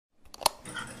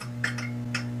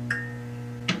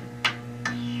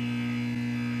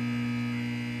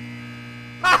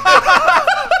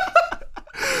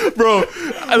Bro,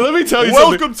 let me tell you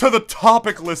Welcome to the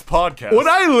Topicless podcast. When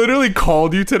I literally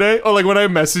called you today, or like when I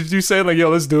messaged you saying like, yo,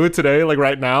 let's do it today, like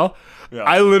right now, Yeah.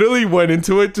 I literally went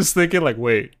into it just thinking like,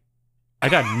 wait, I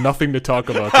got nothing to talk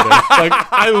about today. Like,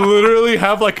 I literally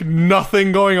have like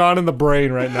nothing going on in the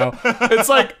brain right now. It's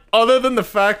like, other than the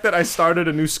fact that I started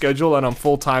a new schedule and I'm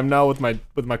full time now with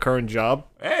my current job.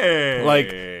 Hey.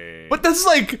 Like, but that's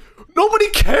like, nobody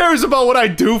cares about what I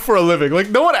do for a living. Like,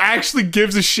 no one actually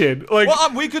gives a shit. Like,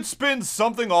 Well, we could spin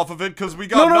something off of it because we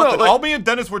got nothing. like, All me and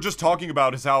Dennis were just talking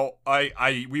about is how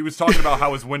we was talking about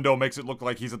how his window makes it look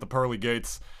like he's at the pearly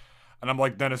gates, and I'm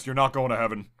like, Dennis, you're not going to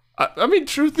heaven. I mean,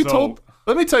 truth be told,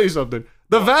 let me tell you something.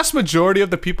 The vast majority of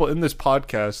the people in this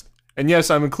podcast, and yes,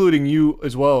 I'm including you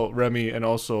as well, Remy, and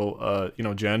also,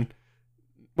 Jen,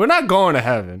 we're not going to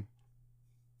heaven.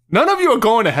 None of you are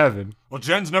going to heaven. Well,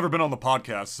 Jen's never been on the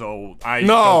podcast, so I No,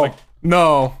 don't think,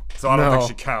 no. so I don't think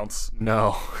she counts.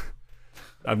 No.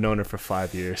 I've known her for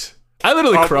 5 years. I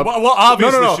literally corrupted. Well,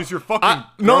 obviously, No. she's your fucking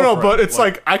No, girlfriend. but it's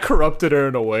like I corrupted her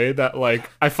in a way that like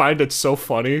I find it so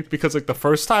funny because like the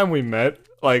first time we met,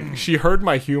 like she heard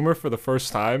my humor for the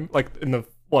first time, like in the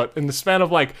span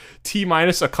of like T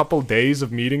minus a couple days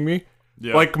of meeting me,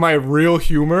 like my real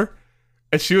humor,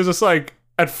 and she was just like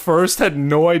at first had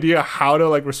no idea how to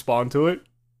like respond to it,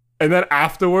 and then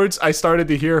afterwards I started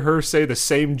to hear her say the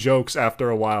same jokes after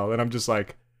a while, and I'm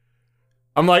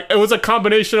like it was a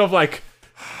combination of like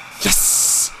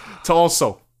yes to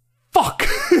also fuck.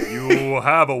 You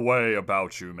have a way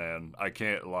about you, man. I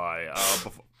can't lie.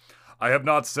 I have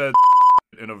not said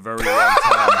in a very long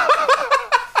time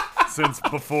since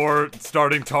before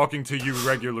starting talking to you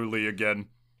regularly again.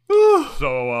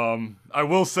 So, I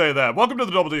will say that. Welcome to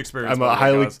the Double D Experience.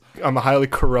 I'm a highly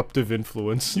corruptive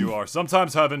influence. You are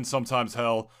sometimes heaven, sometimes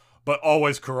hell, but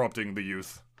always corrupting the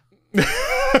youth.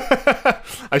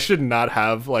 I should not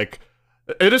have like.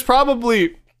 It is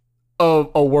probably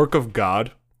a work of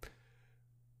God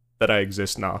that I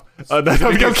exist now. I'm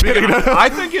kidding. I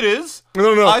think it is.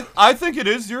 No. I think it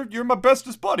is. You're my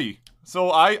bestest buddy. So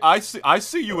I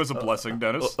see you as a blessing,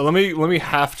 Dennis. Let me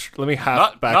half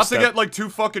Not backstep. to get like too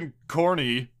fucking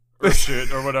corny or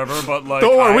shit or whatever, but like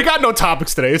Don't worry, we got no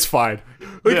topics today. It's fine.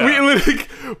 Like,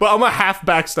 but I'm a half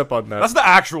backstep on that. That's the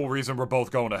actual reason we're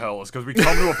both going to hell, is because we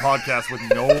come to a podcast with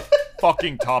no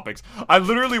fucking topics. I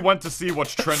literally went to see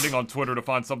what's trending on Twitter to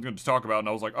find something to talk about, and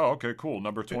I was like, oh, okay, cool,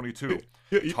 number 22,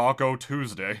 Taco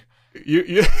Tuesday.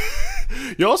 You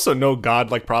also know God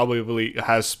like probably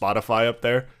has Spotify up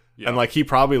there, and like he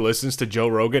probably listens to Joe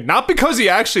Rogan, not because he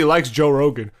actually likes Joe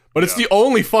Rogan, but it's the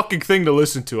only fucking thing to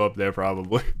listen to up there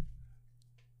probably.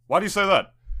 Why do you say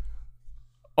that?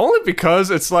 Only because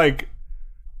it's like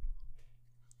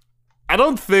I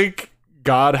don't think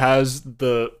God has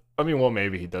the. I mean, well,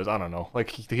 maybe he does. I don't know. Like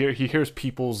he hears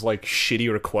people's like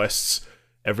shitty requests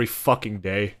every fucking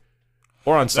day,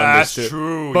 or on Sundays too. That's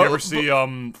true. But, you ever see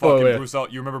Bruce?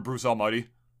 You remember Bruce Almighty?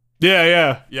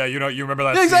 Yeah. Yeah, you remember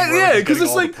that? Yeah, exactly. Scene where Yeah, he's because getting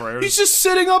it's all like the prayers? he's just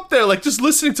sitting up there, like just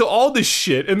listening to all this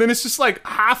shit, and then it's just like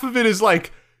half of it is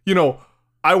like,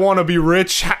 I want to be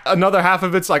rich. Another half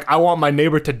of it's like, I want my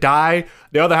neighbor to die.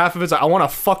 The other half of it's like, I want to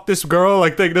fuck this girl.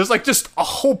 Like, there's like just a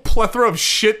whole plethora of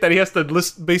shit that he has to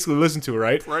basically listen to,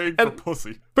 right? Praying for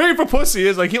pussy. Praying for pussy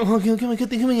is like, give me God,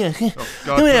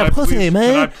 pussy, man.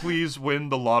 Can I please win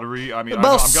the lottery? I mean, I'm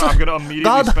gonna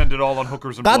immediately spend it all on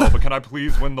hookers and blow, but can I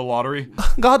please win the lottery?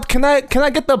 God, can I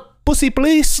get the pussy,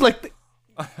 please? Like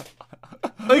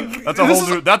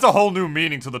that's a whole new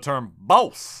meaning to the term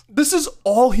boss. This is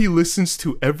all he listens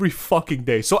to every fucking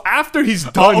day. So after he's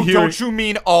done here, don't you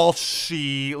mean all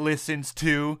she listens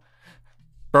to?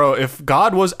 Bro, if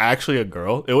God was actually a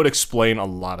girl, it would explain a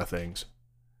lot of things.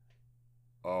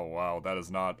 Oh wow, that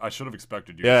is not. I should have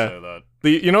expected you to say that.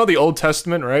 The Old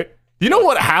Testament, right? You know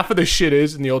what half of the shit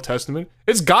is in the Old Testament?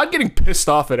 It's God getting pissed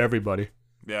off at everybody.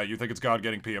 Yeah, you think it's God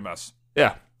getting PMS?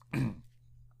 Yeah.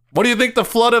 What do you think the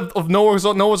flood of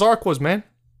Noah's Ark was, man?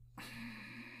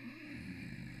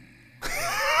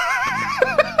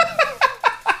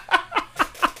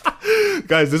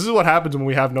 Guys, this is what happens when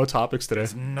we have no topics today.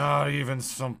 It's not even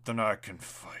something I can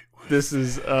fight with. This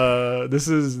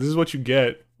is what you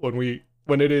get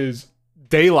when it is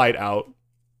daylight out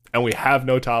and we have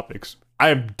no topics. I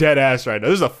am dead ass right now.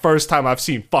 This is the first time I've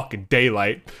seen fucking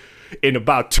daylight in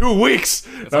about 2 weeks.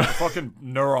 It's like the fucking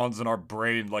neurons in our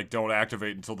brain like don't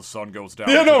activate until the sun goes down.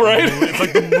 Yeah, no, right? It's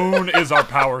like the moon is our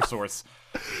power source.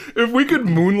 If we could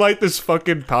moonlight this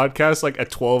fucking podcast like at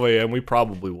 12 a.m., we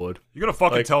probably would. You gonna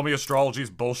fucking tell me astrology's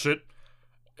bullshit?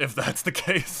 If that's the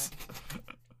case.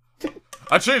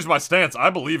 I changed my stance. I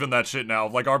believe in that shit now.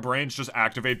 Like, our brains just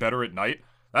activate better at night.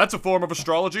 That's a form of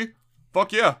astrology.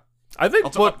 Fuck yeah. I think,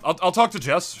 I'll talk to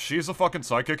Jess. She's a fucking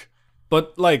psychic.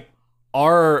 but like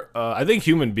I think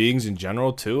human beings in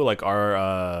general too, like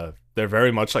are they're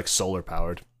very much like solar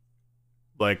powered.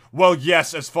 Like, Well,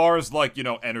 yes, as far as like, you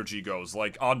know, energy goes,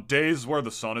 like on days where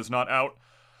the sun is not out,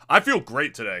 I feel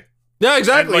great today. yeah, And,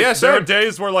 exactly. like, Yeah, there are same.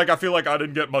 days where like I feel like I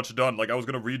didn't get much done. Like I was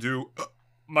gonna redo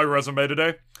my resume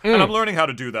today, and Mm. I'm learning how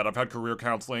to do that. I've had career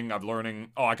counseling. I'm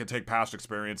learning. Oh, I can take past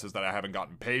experiences that I haven't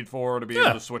gotten paid for to be Yeah.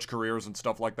 able to switch careers and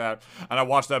stuff like that. And I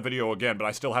watched that video again, but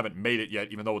I still haven't made it yet,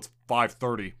 even though it's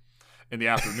 5:30 in the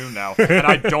afternoon now, and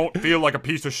I don't feel like a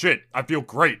piece of shit. I feel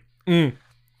great. Mm.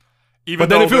 Even But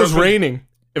then though if it was there's been raining,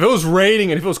 if it was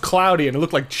raining and if it was cloudy and it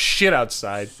looked like shit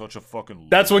outside, such a fucking.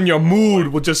 that's when your mood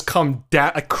will just come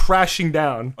down, like crashing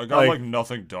down. I got like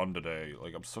nothing done today.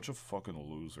 Like I'm such a fucking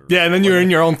loser. yeah, and then you're in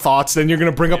your own thoughts. Then you're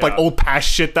gonna bring up like Yeah. old past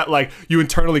shit that like you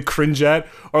internally cringe at,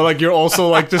 or like you're also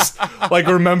like just like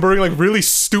remembering like really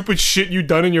stupid shit you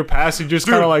done in your past. You just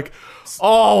kind of like,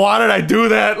 oh, why did I do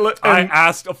that? I And-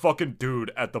 asked a fucking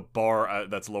dude at the bar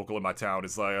that's local in my town.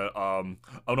 It's like an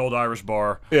old Irish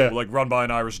bar, Yeah. like run by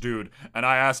an Irish dude. And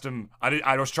I asked him.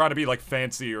 I was trying to be like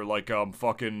fancy or like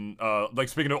fucking like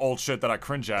speaking of old shit that I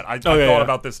cringe at. I thought yeah.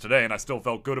 about this today and I still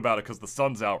felt good about it because the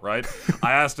sun's out, right?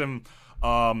 I asked him.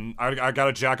 I got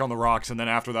a Jack on the Rocks, and then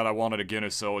after that, I wanted a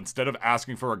Guinness. So instead of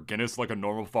asking for a Guinness like a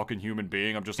normal fucking human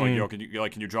being, I'm just like, yo, can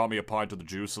you drop me a pint of the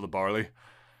juice of the barley?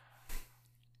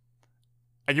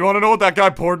 And you want to know what that guy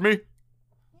poured me?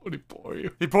 what did he pour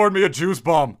you? He poured me a juice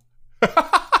bomb.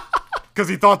 Because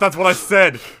he thought that's what I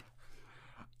said.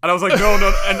 And I was like,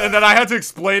 no. And then I had to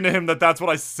explain to him that that's what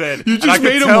I said. You And I just could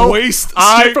made him tell waste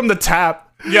straight from the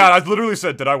tap. Yeah, I literally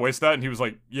said, did I waste that? And he was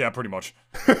like, yeah, pretty much.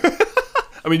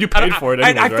 I mean, you paid for it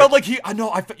And anyways, I right? felt like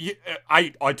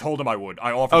I told him I would.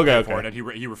 I offered to pay for Okay. it, and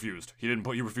he refused. He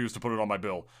refused to put it on my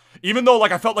bill. Even though,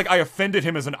 like, I felt like I offended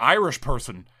him as an Irish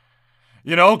person.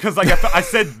 You know? Because, like, I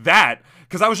said that.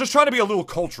 Because I was just trying to be a little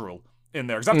cultural in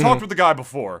there. Because I've talked with the guy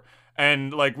before.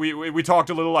 And, like, we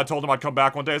talked a little. I told him I'd come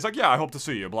back one day. He's like, yeah, I hope to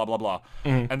see you, blah, blah, blah.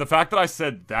 And the fact that I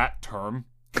said that term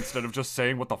instead of just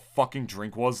saying what the fucking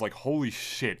drink was, like, holy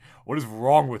shit. What is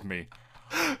wrong with me?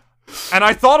 And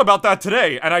I thought about that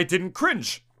today, and I didn't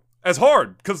cringe as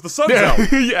hard because the sun's out.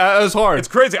 yeah, it was hard. It's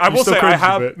crazy. I will still say cringed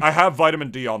a bit. I have vitamin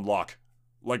D on lock,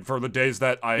 like for the days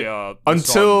that I the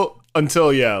sun-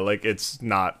 until yeah, like it's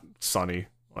not sunny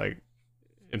like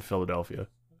in Philadelphia.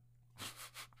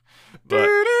 But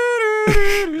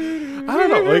I don't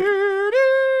know, like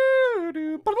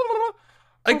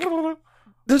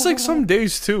there's like some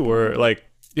days too where like,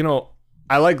 you know,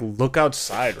 I like look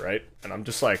outside, right? And I'm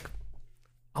just like,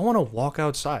 I want to walk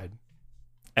outside.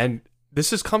 And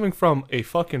this is coming from a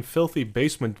fucking filthy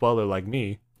basement dweller like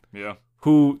me, yeah.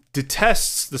 who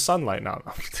detests the sunlight. No,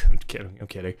 I'm kidding.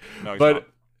 No, he's But not.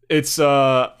 it's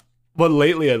but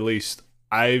lately at least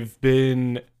I've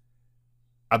been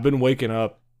waking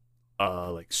up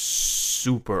like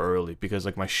super early because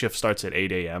like my shift starts at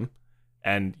 8 a.m.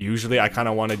 and usually I kind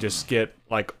of want to just get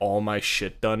like all my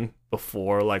shit done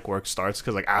before like work starts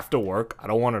because like after work I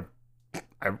don't want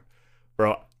to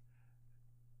bro.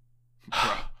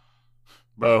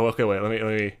 Oh, okay, wait. Let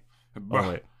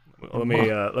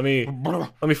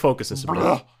me focus this a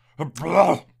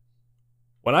bit.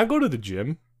 When I go to the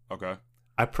gym, Okay.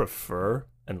 I prefer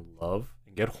and love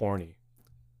and get horny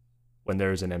when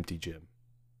there is an empty gym.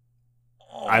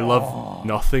 I love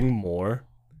nothing more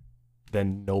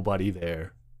than nobody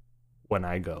there when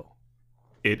I go.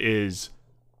 It is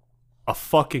a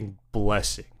fucking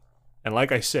blessing. And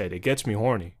like I said, it gets me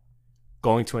horny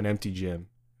going to an empty gym.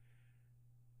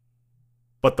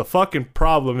 But the fucking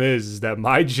problem is that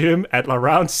my gym at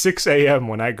around 6 a.m.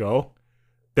 when I go,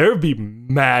 there be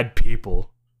mad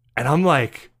people. And I'm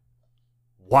like,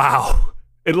 wow.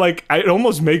 It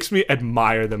almost makes me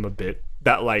admire them a bit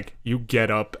that like you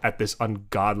get up at this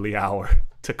ungodly hour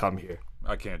to come here.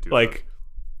 I can't do Like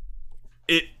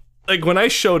it like when I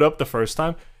showed up the first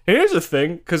time, and here's the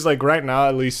thing, because like right now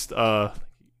at least this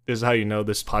is how you know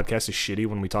this podcast is shitty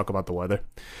when we talk about the weather.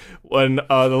 When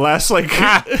the last like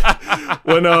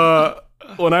when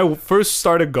I first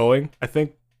started going, I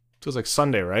think it was like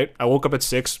Sunday, right? I woke up at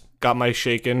 6, got my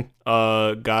shaken,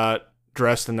 got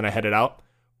dressed, and then I headed out.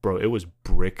 Bro, it was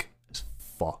brick as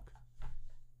fuck.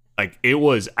 Like it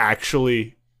was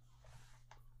actually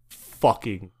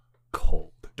fucking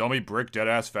cold. Dummy brick, dead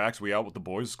ass facts. We out with the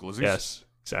boys, glizzies. Yes,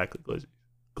 exactly,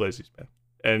 glizzies, man.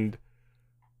 And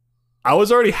I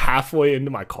was already halfway into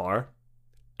my car,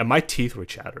 and my teeth were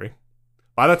chattering.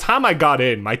 By the time I got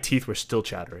in, my teeth were still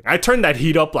chattering. I turned that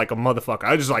heat up like a motherfucker.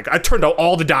 I turned out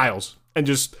all the dials and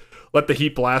just let the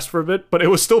heat blast for a bit, but it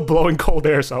was still blowing cold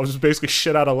air, so I was just basically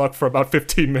shit out of luck for about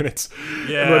 15 minutes,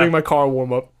 letting my car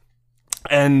warm up.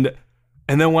 And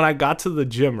then when I got to the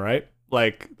gym, right,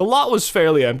 like the lot was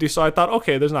fairly empty, so I thought,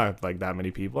 okay, there's not like that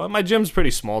many people. And my gym's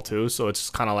pretty small too, so it's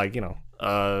kind of like, you know,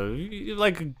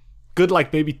 like a good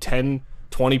like maybe 10,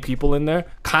 20 people in there.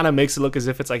 Kind of makes it look as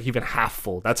if it's like even half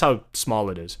full. That's how small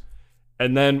it is.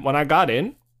 And then when I got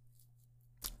in,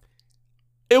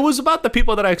 it was about the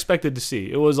people that I expected to see.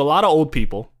 It was a lot of old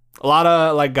people, a lot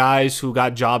of like guys who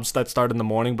got jobs that start in the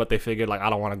morning, but they figured like I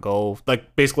don't want to go.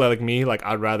 Like basically like me, like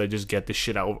I'd rather just get this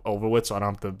shit over with, so I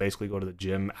don't have to basically go to the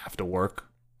gym after work.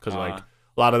 Because like a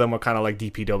lot of them were kind of like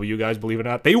DPW guys, believe it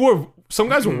or not. Some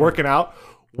guys were working out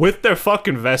with their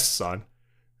fucking vests on.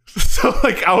 So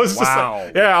like I was just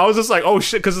like, I was just like, oh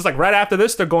shit, because it's like right after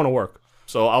this they're going to work.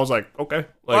 So I was like, okay. Like,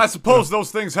 well, I suppose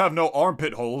those things have no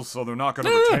armpit holes, so they're not going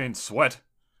to retain sweat.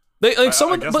 They like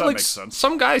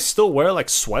some guys still wear like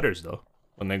sweaters though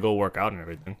when they go work out and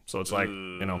everything. So it's like,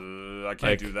 you know, I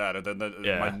can't do that.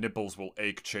 My nipples will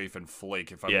ache, chafe, and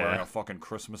flake if I'm wearing a fucking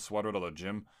Christmas sweater to the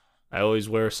gym. I always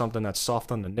wear something that's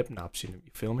soft on the nip nops. You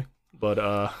feel me? But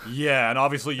yeah, and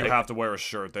obviously you have to wear a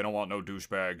shirt. They don't want no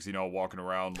douchebags, you know, walking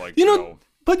around like you know.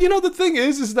 But you know the thing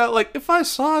is that like if I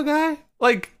saw a guy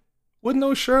like with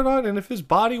no shirt on, and if his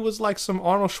body was like some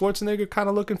Arnold Schwarzenegger kind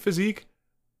of looking physique,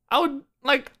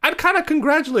 I'd kind of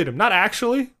congratulate him. Not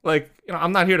actually, like, you know,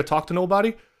 I'm not here to talk to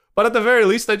nobody, but at the very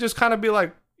least, I'd just kind of be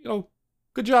like, you know,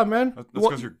 good job, man. That's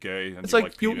because you're gay and it's you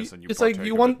like penis and you. It's like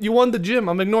you won the gym.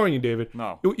 I'm ignoring you, David.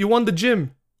 No, you won the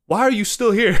gym. Why are you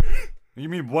still here? You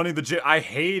mean winning the gym? I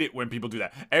hate it when people do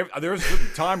that. There's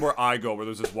a time where I go where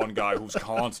there's this one guy who's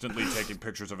constantly taking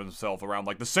pictures of himself around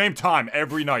like the same time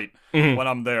every night when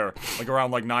I'm there, like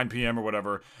around like 9 p.m. or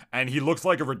whatever, and he looks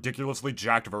like a ridiculously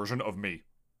jacked version of me.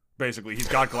 Basically, he's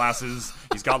got glasses.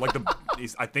 He's got like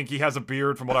I think he has a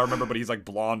beard from what I remember, but he's like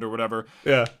blonde or whatever.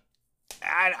 Yeah.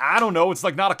 I don't know. It's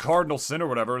like not a cardinal sin or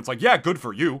whatever. It's like, yeah, good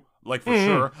for you. Like for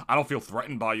sure. I don't feel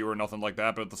threatened by you or nothing like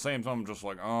that. But at the same time, I'm just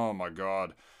like, oh my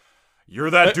god.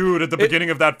 You're that dude at the beginning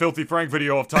of that Filthy Frank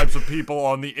video of types of people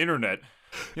on the internet.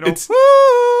 You know, it's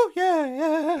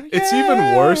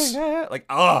even worse. Like,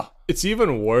 It's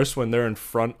even worse when they're in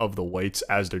front of the weights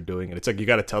as they're doing it. It's like you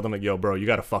got to tell them like, yo, bro, you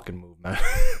got to fucking move, man.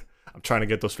 I'm trying to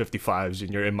get those 55s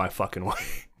and you're in my fucking way.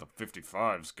 The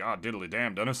 55s, god diddly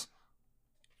damn, Dennis.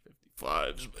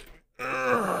 55s, baby.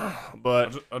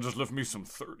 But I'll just lift me some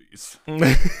 30s.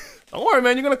 Don't worry,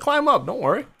 man. You're gonna climb up. Don't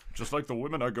worry. Just like the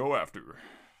women I go after.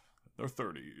 They're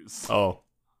 30s. Oh,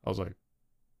 I was like,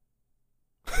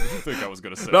 what did you think I was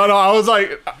gonna say? No, I was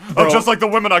like, bro. Oh, just like the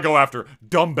women I go after,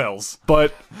 dumbbells.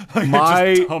 But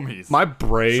just dummies. My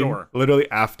brain, literally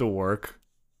after work,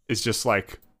 is just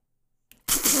like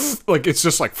it's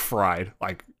just like fried.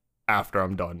 Like after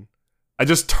I'm done, I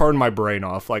just turn my brain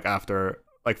off. Like after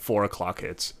like 4 o'clock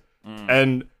hits,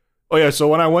 and oh yeah. So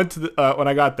when I went to when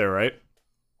I got there, right,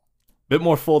 bit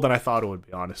more full than I thought it would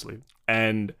be, honestly,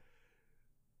 and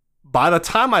by the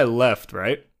time I left,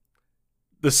 right,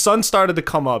 the sun started to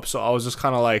come up, so I was just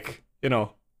kind of like, you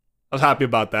know, I was happy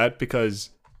about that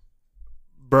because,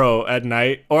 bro, at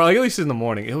night, or like at least in the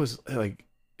morning, it was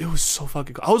so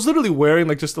fucking cool. I was literally wearing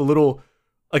like just a little,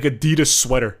 like Adidas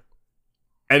sweater,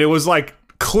 and it was like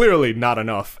clearly not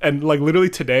enough. And like literally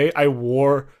today, I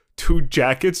wore 2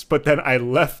 jackets, but then I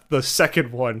left the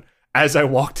second one as I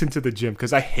walked into the gym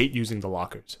because I hate using the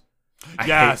lockers.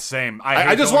 Same.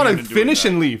 I just want to finish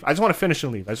and leave. I just want to finish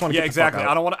and leave. I just want to exactly.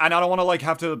 I don't want to like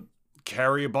have to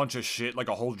carry a bunch of shit like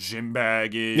a whole gym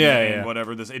bag and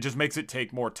whatever. It just makes it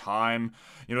take more time.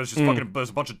 You know, it's just fucking.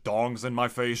 There's a bunch of dongs in my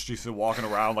face just walking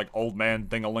around like old man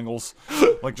dingalingles,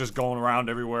 like just going around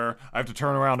everywhere. I have to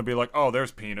turn around and be like, oh,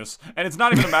 there's penis. And it's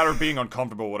not even a matter of being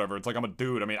uncomfortable or whatever. It's like I'm a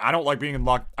dude. I mean, I don't like being in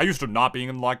I used to not being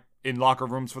in locker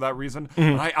rooms for that reason.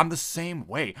 But I'm the same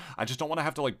way. I just don't want to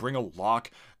have to like bring a lock.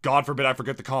 God forbid I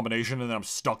forget the combination and then I'm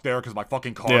stuck there because my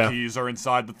fucking car keys are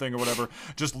inside the thing or whatever.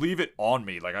 Just leave it on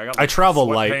me. Like I travel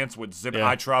light. Pants with zip.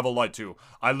 I travel light too.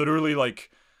 I literally like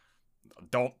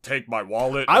don't take my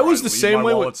wallet. I was the same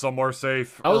way with somewhere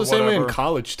safe. I was the same way in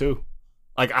college too.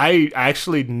 Like I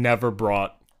actually never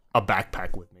brought a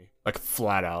backpack with me, like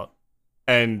flat out,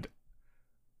 and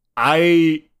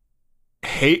I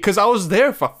hate because I was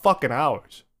there for fucking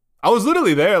hours. I was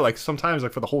literally there like sometimes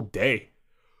like for the whole day,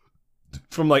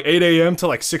 from like 8 a.m. to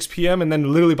like 6 p.m. and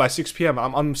then literally by 6 p.m.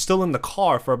 I'm still in the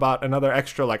car for about another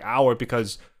extra like hour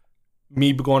because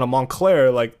me going to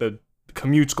Montclair, like the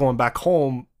commutes going back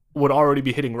home would already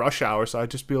be hitting rush hour, so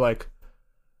I'd just be like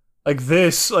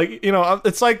this, like, you know,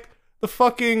 it's like the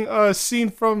fucking scene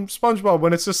from SpongeBob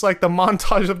when it's just like the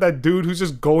montage of that dude who's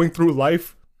just going through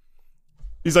life.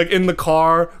 He's like in the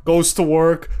car, goes to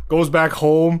work, goes back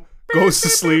home, goes to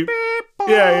sleep.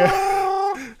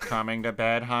 Yeah. Coming to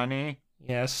bed, honey?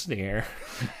 Yes, dear.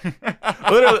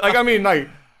 Literally, like, I mean, like,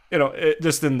 you know,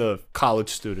 just in the college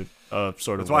student sort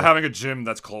of That's why having a gym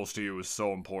that's close to you is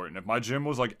so important. If my gym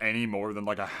was like any more than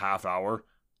like a half hour,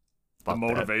 the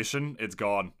motivation, it's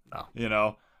gone. No. You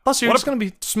know? Plus, you're just gonna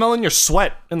be smelling your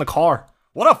sweat in the car.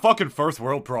 What a fucking first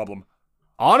world problem.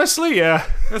 Honestly, yeah.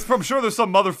 I'm sure there's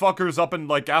some motherfuckers up in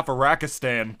like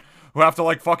Afghanistan who have to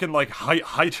like fucking like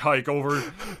hike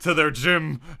over to their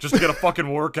gym just to get a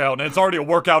fucking workout, and it's already a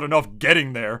workout enough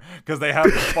getting there because they have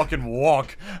to fucking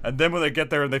walk, and then when they get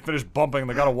there and they finish bumping,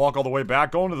 they gotta walk all the way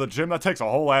back. Going to the gym, that takes a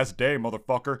whole ass day,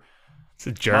 motherfucker. It's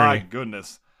a journey. My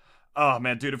goodness. Oh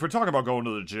man, dude, if we're talking about going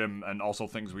to the gym and also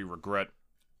things we regret,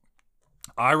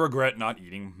 I regret not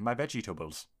eating my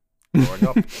vegetables growing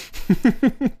up.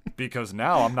 Because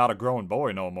now I'm not a growing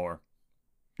boy no more.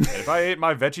 And if I ate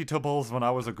my vegetables when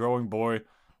I was a growing boy,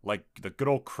 like the good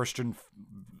old Christian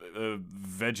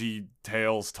veggie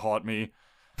tales taught me,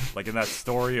 like in that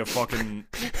story of fucking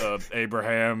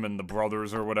Abraham and the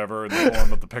brothers or whatever, in the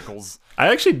form of the pickles. I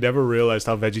actually never realized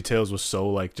how VeggieTales was so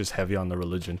like just heavy on the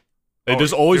religion. It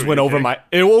just dude, always went over my.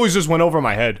 It always just went over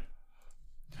my head.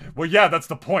 Well, yeah, that's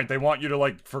the point. They want you to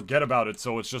like forget about it,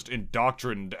 so it's just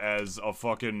indoctrined as a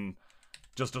fucking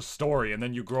just a story, and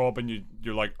then you grow up and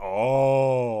you're like,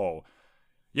 oh.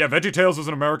 Yeah, VeggieTales is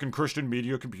an American Christian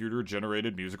media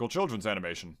computer-generated musical children's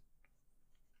animation.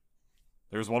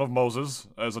 There's one of Moses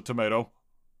as a tomato.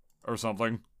 Or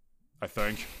something. I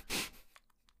think.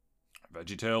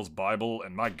 VeggieTales, Bible,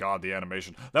 and my god, the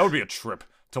animation. That would be a trip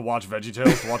to watch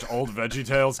VeggieTales, to watch old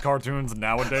VeggieTales cartoons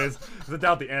nowadays. I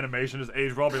doubt the animation is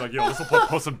aged well. I'll be like, yo, this will put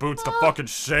Puss in Boots to fucking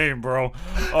shame, bro.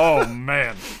 Oh,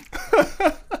 man.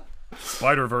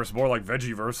 Spider-Verse, more like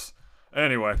Veggieverse.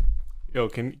 Anyway. Yo,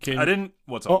 can I didn't...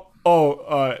 What's up?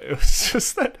 It was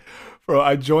just that, bro,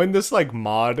 I joined this, like,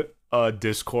 mod,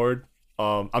 Discord.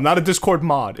 I'm not a Discord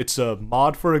mod. It's a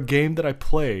mod for a game that I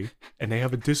play, and they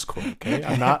have a Discord, okay?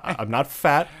 I'm not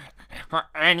fat.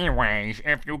 Anyways,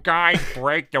 if you guys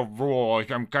break the rules,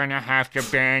 I'm gonna have to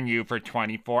ban you for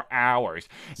 24 hours.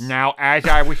 Now, as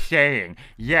I was saying,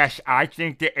 yes, I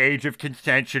think the age of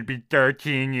consent should be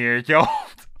 13 years old.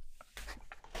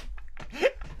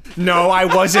 No, I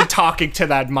wasn't talking to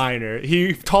that minor.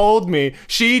 She told me,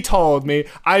 they told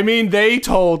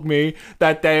me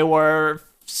that they were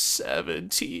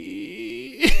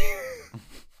 17.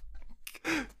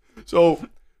 So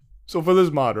for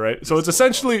this mod, right? So it's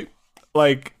essentially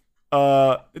like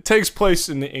it takes place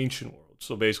in the ancient world.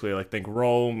 So basically, like, think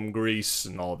Rome, Greece,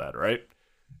 and all that, right?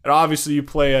 And obviously, you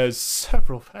play as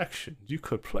several factions. You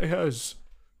could play as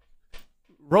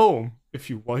Rome if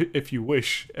you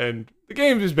wish, and the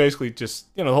game is basically just,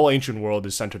 you know, the whole ancient world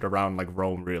is centered around like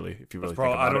Rome, really. If you really think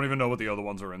about I don't even know what the other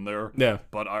ones are in there. Yeah,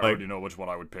 but I already know which one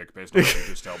I would pick based on what you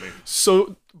just tell me.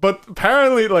 So, but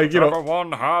apparently, like, you know,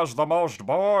 everyone has the most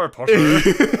boy pussy.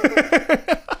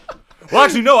 Well,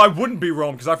 actually, no, I wouldn't be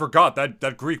Rome because I forgot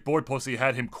that Greek boy pussy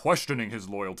had him questioning his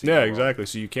loyalty. Yeah, exactly.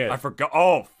 So you can't. I forgot.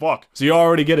 Oh, fuck. So you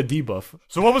already get a debuff.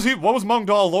 So what was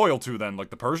Mongdal loyal to then? Like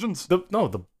the Persians? The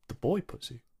boy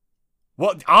pussy.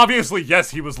 Well, obviously,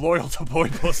 yes, he was loyal to boy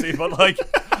pussy, but like,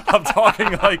 I'm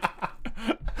talking like,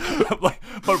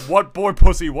 but what boy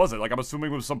pussy was it? Like, I'm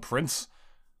assuming it was some prince.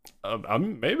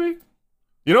 Maybe.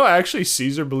 You know, actually,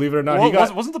 Caesar, believe it or not,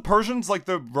 well, wasn't the Persians like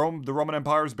the Roman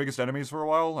Empire's biggest enemies for a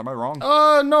while? Am I wrong?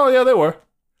 No, yeah, they were.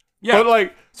 Yeah, but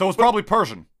like, so it was probably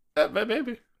Persian.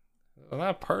 Maybe. Well,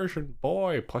 that Persian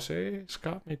boy pussy's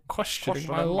got me questioning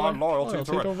my loyalty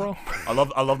to Rome. I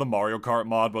love the Mario Kart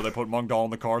mod where they put Mongdal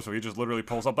in the car, so he just literally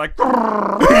pulls up like, where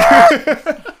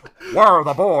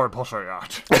the boy pussy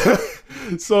at?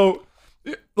 So,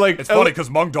 like, it's funny because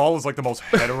Mongdal is like the most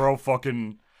hetero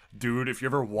fucking dude. If you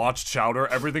ever watched Chowder,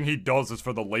 everything he does is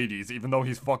for the ladies, even though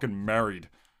he's fucking married.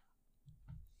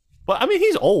 But I mean,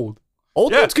 he's old.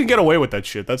 Old dudes can get away with that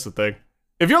shit. That's the thing.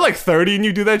 If you're like 30 and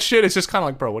you do that shit, it's just kind of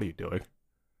like, bro, what are you doing?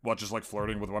 What, just like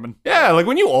flirting with women? Yeah, like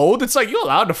when you old, it's like you're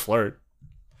allowed to flirt.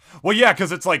 Well, yeah,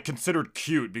 because it's like considered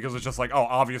cute because it's just like, oh,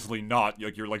 obviously not.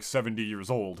 Like you're like 70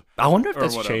 years old. I wonder if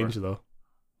that's changed though.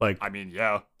 Like, I mean,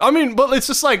 yeah. I mean, but it's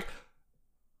just like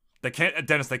they can't,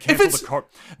 Dennis. They canceled the car.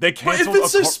 They canceled. If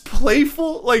it's just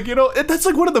playful, like, you know, that's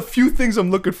like one of the few things I'm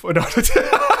looking for.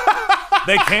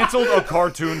 They canceled a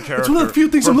cartoon character. It's one of the few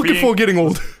things I'm looking for getting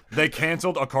old. They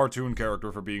canceled a cartoon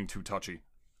character for being too touchy.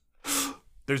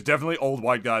 There's definitely old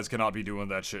white guys cannot be doing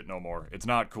that shit no more. It's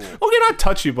not cool. Okay, not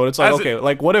touchy, but it's like, okay,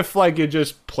 like, what if, like, you're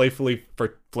just playfully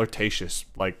flirtatious,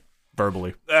 like,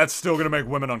 verbally? That's still gonna make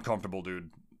women uncomfortable, dude.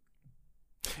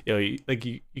 you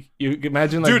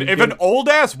imagine like Dude, if an old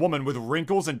ass woman with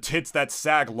wrinkles and tits that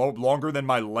sag longer than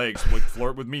my legs would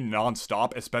flirt with me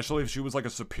nonstop, especially if she was like a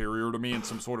superior to me in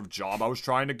some sort of job I was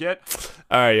trying to get.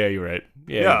 All right, yeah, you're right.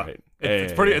 Yeah, you're right.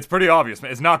 It's pretty obvious,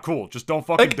 man. It's not cool. Just don't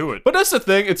fucking do it. But that's the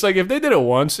thing. It's like if they did it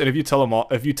once, and if you tell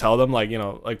them like, you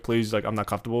know, like, please, like, I'm not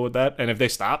comfortable with that, and if they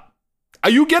stop,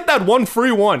 you get that one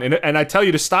free one, and I tell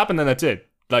you to stop, and then that's it.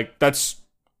 Like, that's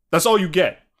all you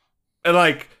get. And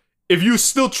like, if you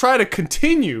still try to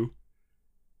continue,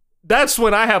 that's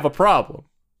when I have a problem.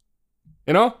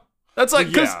 You know? That's like,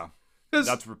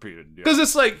 that's repeated. Because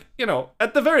it's like, you know,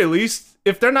 at the very least,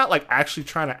 if they're not like actually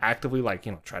trying to actively like,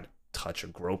 you know, try to touch or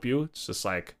grope you, it's just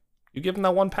like you give them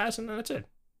that one pass and then that's it.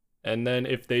 And then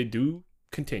if they do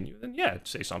continue, then yeah,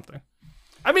 say something.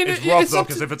 I mean, it's rough though,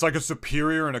 because if it's like a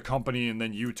superior in a company and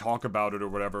then you talk about it or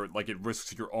whatever, like it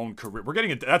risks your own career. We're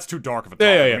getting it. That's too dark of a topic.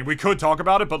 Yeah. I mean, we could talk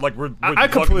about it, but like we're I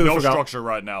completely no forgot. structure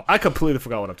right now. I completely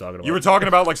forgot what I'm talking about. You were talking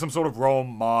about like some sort of Rome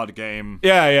mod game.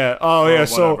 Yeah. Oh yeah.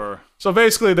 Whatever. So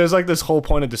basically, there's like this whole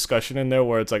point of discussion in there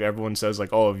where it's like everyone says like,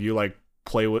 oh, if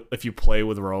you play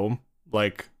with Rome,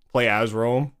 like play as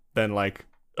Rome, then like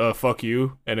fuck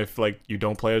you, and if like you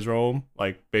don't play as Rome,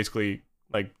 like basically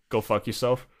like go fuck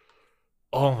yourself.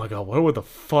 Oh my god, where the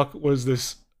fuck was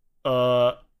this?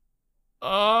 Okay,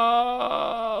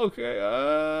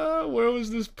 where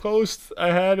was this post?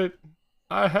 I had it.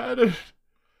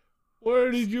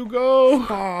 Where did you go?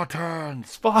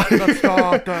 Spartans! Let's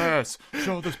start this!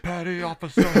 Show this petty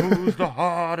officer who's the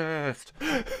hardest!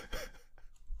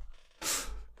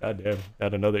 Goddamn,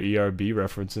 got another ERB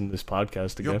reference in this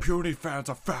podcast again. Your puny fans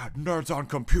are fat nerds on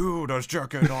computers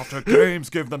jerking off to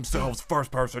games give themselves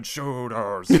first-person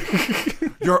shooters.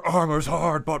 Your armor's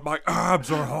hard, but my abs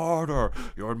are harder.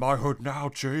 You're in my hood now,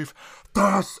 chief.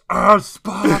 This is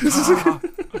Sparta!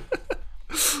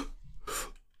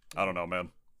 I don't know, man.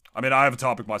 I mean, I have a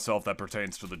topic myself that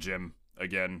pertains to the gym,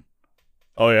 again.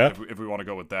 Oh, yeah? If we want to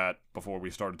go with that, before we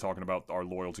started talking about our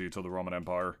loyalty to the Roman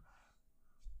Empire.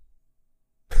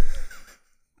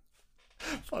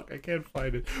 Fuck, I can't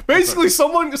find it. Basically,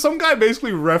 some guy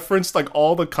basically referenced like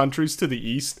all the countries to the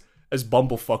east as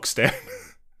Bumblefuckstan.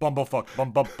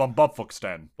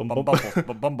 Bumblefuckstan.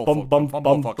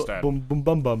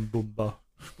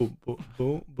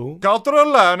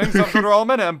 Cultural learnings of the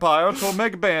Roman Empire to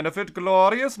make benefit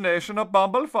glorious nation of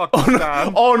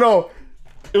Bumblefuckstan. Oh no,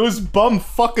 it was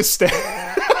Bumfuckistan.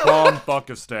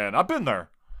 Bumfuckistan. I've been there.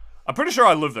 I'm pretty sure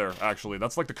I live there, actually.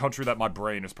 That's like the country that my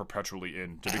brain is perpetually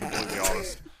in, to be completely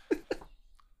honest.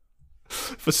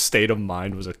 If a state of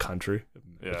mind was a country,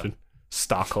 yeah.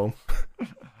 Stockholm.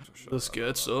 Let's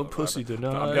get some pussy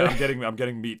tonight. I'm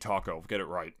getting meat taco. Get it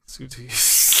right.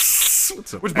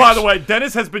 Which, by the way,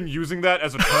 Dennis has been using that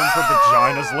as a term for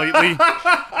vaginas lately,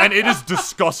 and it is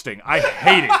disgusting. I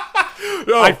hate it.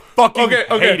 No. I fucking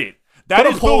hate it. That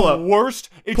is the worst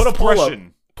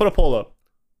expression. Put a poll up.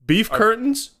 Beef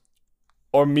curtains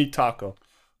or meat taco?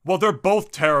 Well, they're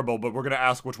both terrible, but we're gonna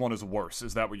ask which one is worse.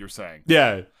 Is that what you're saying?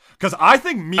 Yeah. Because I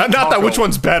think meat taco... Not that which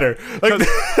one's better. Like,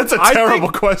 that's a terrible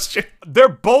question. They're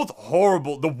both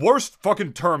horrible. The worst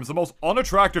fucking terms, the most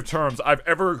unattractive terms I've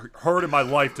ever heard in my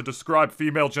life to describe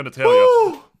female genitalia.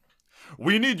 Woo!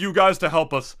 We need you guys to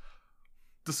help us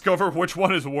discover which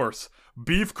one is worse.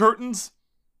 Beef curtains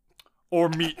or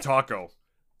meat taco?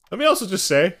 Let me also just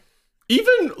say,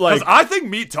 even like... Because I think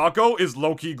meat taco is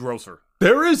low-key grosser.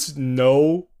 There is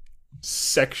no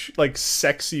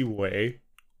sexy way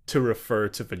to refer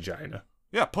to vagina.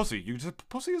 Yeah, pussy.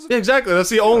 Pussy is... Yeah, exactly. That's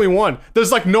the only one.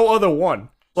 There's like no other one.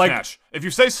 Like, snatch. If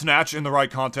you say snatch in the right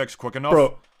context quick enough...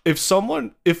 Bro, if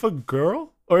a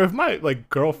girl, or if my like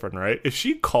girlfriend, right? If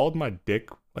she called my dick,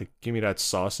 like, give me that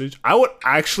sausage, I would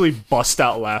actually bust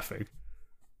out laughing.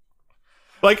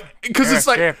 Like, because it's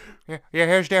like... Yeah,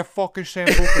 here's that fucking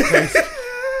sambuca taste.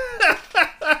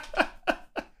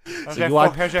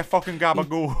 Here's that fucking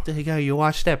gabagool. There you go. You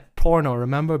watched that porno,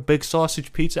 remember? Big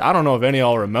Sausage Pizza. I don't know if any of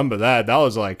y'all remember that. That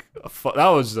was like, that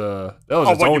was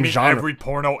its own genre. Every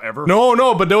porno ever?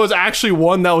 No, but there was actually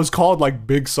one that was called like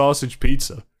Big Sausage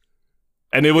Pizza,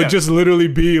 and it would just literally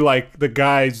be like the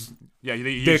guy's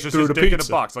he's dick just through his the dick pizza. in a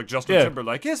box, like Justin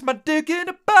Timberlake. Here's my dick in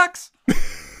a box.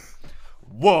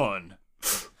 1,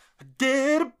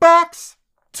 get a box.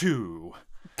 2,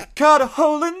 cut a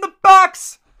hole in the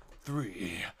box.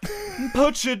 3,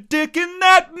 put your dick in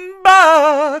that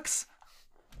box.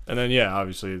 And then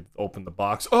obviously open the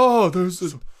box. Oh, there's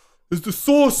the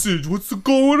sausage. What's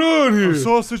going on here?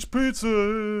 Sausage pizza.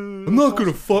 I'm not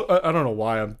gonna fuck. I don't know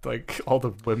why I'm like all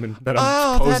the women that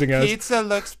I'm posing as. Pizza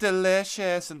looks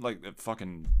delicious and like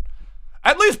fucking.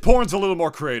 At least porn's a little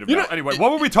more creative. Now. Anyway,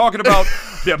 what were we talking about?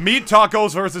 Yeah, meat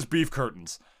tacos versus beef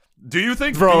curtains. Do you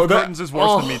think beef curtains is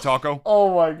worse than meat taco?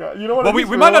 Oh my god! You know what? Well, we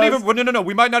might not even. No.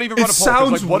 We might not even run a poll.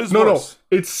 Sounds like, what is worse?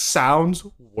 No. It sounds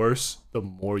worse the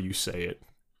more you say it.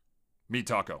 Meat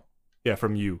taco. Yeah,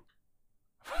 from you.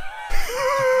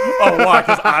 Oh, why?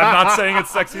 Because I'm not saying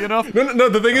it's sexy enough? No.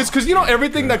 The thing is, because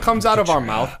everything that comes out of our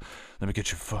mouth. Let me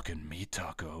get your fucking meat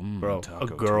taco. Bro, taco a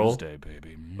girl, Tuesday,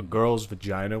 baby. A girl's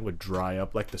vagina would dry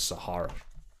up like the Sahara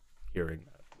hearing that.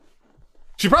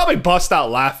 She probably bust out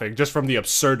laughing just from the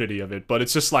absurdity of it, but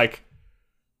it's just like,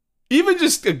 even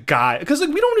just a guy, because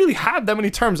like we don't really have that many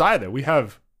terms either. We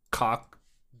have cock,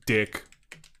 dick,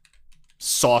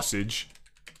 sausage,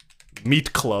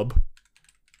 meat club,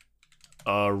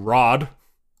 rod.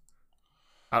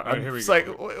 Here we It's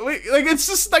go. like it's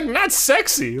just like not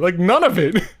sexy. Like none of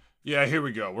it. Yeah, here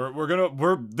we go.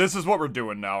 This is what we're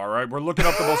doing now, all right? We're looking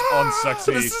up the most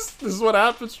unsexy. This is what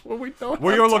happens when we don't.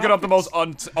 We are looking up the most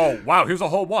Oh, wow, here's a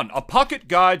whole one. A pocket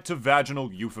guide to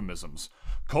vaginal euphemisms.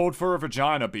 Code for a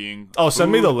vagina being. Oh,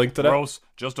 send me the link to that. Gross.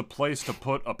 Just a place to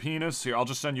put a penis. Here, I'll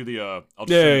just send you the.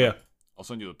 Yeah. I'll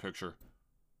send you the picture.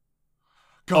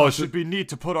 Gosh, it'd be neat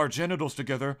to put our genitals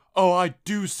together. Oh, I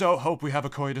do so hope we have a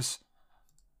coitus.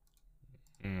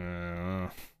 Yeah,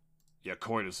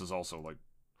 coitus is also like.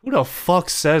 Who the fuck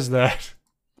says that?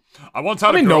 I once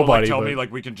had a girl nobody, tell but... me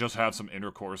like we can just have some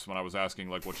intercourse when I was asking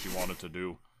like what she wanted to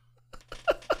do.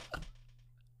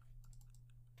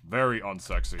 Very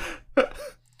unsexy.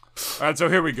 Alright, so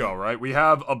here we go, right? We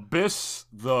have Abyss,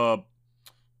 we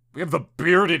have the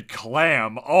bearded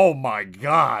clam. Oh my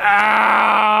god.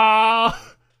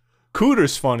 Ah!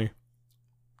 Cooter's funny.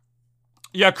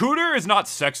 Yeah, Cooter is not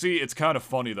sexy, it's kind of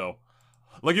funny though.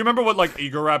 Like, you remember what, like,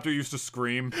 Egoraptor used to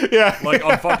scream? Yeah. Like,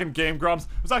 on fucking Game Grumps? It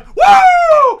was like,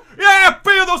 woo! Yeah,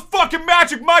 feel those fucking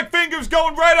magic mic fingers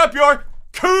going right up your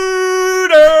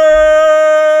cooter!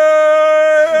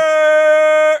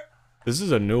 This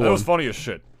is a new one. That was funny as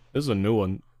shit. This is a new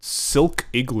one. Silk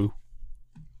Igloo.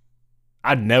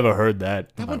 I never heard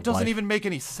that. That one doesn't even make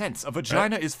any sense. A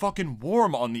vagina is fucking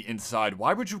warm on the inside.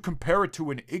 Why would you compare it to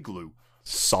an igloo?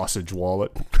 Sausage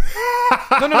wallet.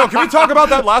 No. Can we talk about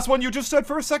that last one you just said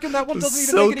for a second? That one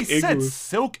doesn't even make any Silk Igloo. sense.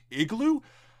 Silk igloo?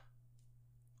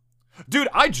 Dude,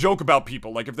 I joke about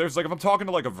people. Like, if I'm talking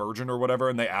to, like, a virgin or whatever,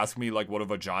 and they ask me, like, what a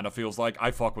vagina feels like, I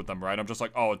fuck with them, right? I'm just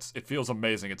like, oh, it feels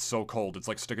amazing. It's so cold. It's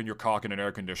like sticking your cock in an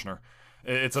air conditioner.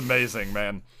 It's amazing,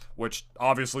 man. Which,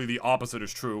 obviously, the opposite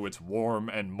is true. It's warm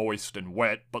and moist and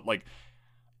wet, but, like,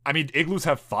 I mean, igloos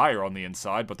have fire on the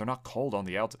inside, but they're not cold on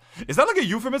the outside. Is that like a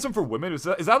euphemism for women? Is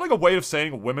that like a way of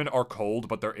saying women are cold,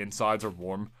 but their insides are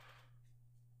warm?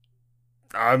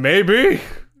 Maybe.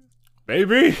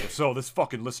 Maybe. If so, this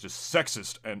fucking list is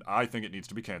sexist, and I think it needs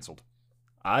to be canceled.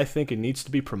 I think it needs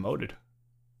to be promoted.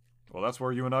 Well, that's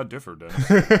where you and I differ, Dennis.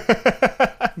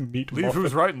 Meat Leave muffin.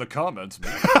 who's right in the comments.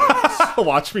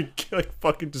 Watch me, like,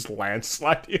 fucking just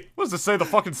landslide you. What does it say, the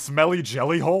fucking smelly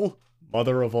jelly hole?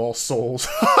 Mother of all souls.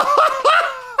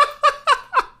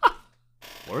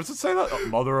 Where does it say that? Oh,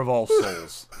 mother of all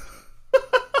souls.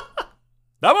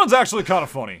 That one's actually kind of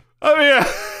funny. I mean, yeah.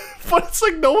 But it's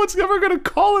like no one's ever gonna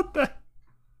call it that.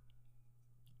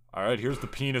 Alright, here's the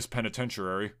penis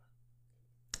penitentiary.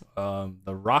 The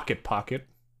rocket pocket.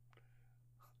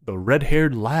 The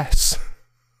red-haired lass.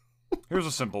 Here's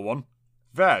a simple one.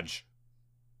 Vag.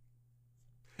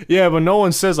 Yeah, but no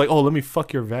one says like, oh, let me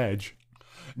fuck your vag.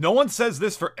 No one says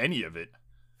this for any of it.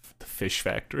 The fish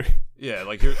factory. Yeah,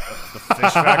 like here's the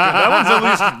fish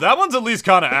factory. That one's at least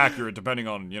kind of accurate, depending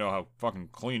on how fucking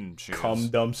clean she is. Cum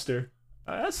dumpster.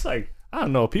 That's like, I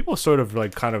don't know. People sort of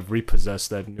like kind of repossess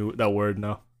that word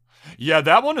now. Yeah,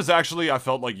 that one is actually, I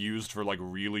felt like, used for like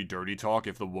really dirty talk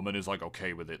if the woman is like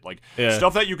okay with it. Like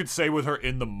stuff that you could say with her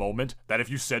in the moment that if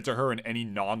you said to her in any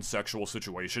non-sexual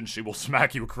situation, she will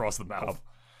smack you across the mouth.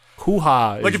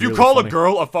 Hoo-ha. Like if you call a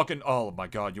girl a fucking, oh my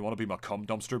god, you want to be my cum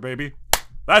dumpster, baby?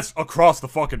 That's across the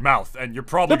fucking mouth, and you're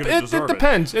probably gonna deserve it. It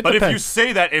depends. But if you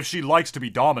say that if she likes to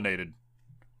be dominated,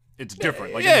 it's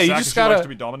different. Like, yeah, in you the just she gotta likes to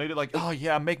be dominated. Like, oh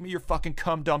yeah, make me your fucking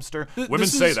cum dumpster. Women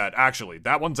say that actually.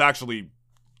 That one's actually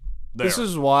there. This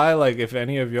is why, like, if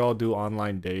any of y'all do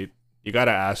online date, you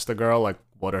gotta ask the girl like,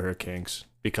 what are her kinks,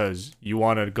 because you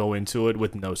want to go into it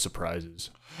with no surprises.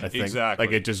 I think, exactly.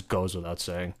 like, it just goes without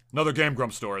saying. Another Game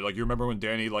Grump story. Like, you remember when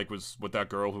Danny like was with that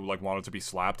girl who like wanted to be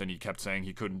slapped and he kept saying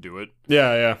he couldn't do it?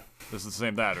 Yeah. This is the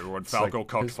same that, or when Falco like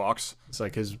cucked Fox. It's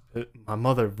like my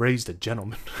mother raised a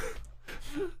gentleman.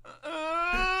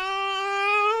 Why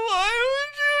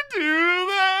would you do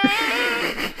that?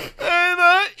 I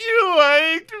thought you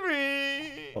liked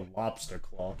me. A lobster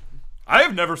claw. I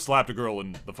have never slapped a girl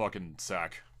in the fucking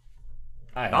sack.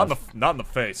 I have. Not in the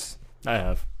face. I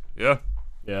have. Yeah.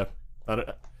 Yeah. You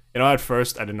know, at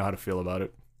first I didn't know how to feel about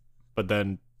it, but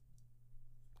then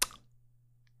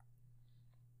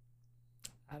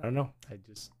I don't know. I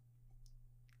just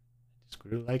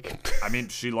grew like it. I mean,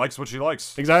 she likes what she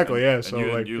likes. Exactly. Yeah. And So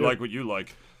you, like, you yeah. like what you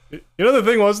like. You know, the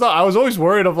thing was though, I was always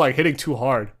worried of like hitting too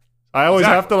hard. I always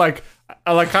have to like,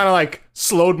 I like kind of like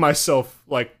slowed myself,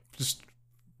 like just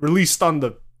released on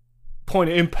the point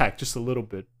of impact just a little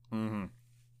bit. Mm-hmm.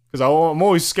 Because I'm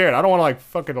always scared. I don't want to like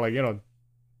fucking like, you know,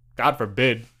 God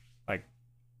forbid, like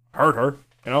hurt her,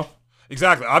 you know?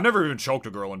 Exactly. I've never even choked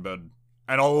a girl in bed.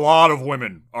 And a lot of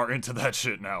women are into that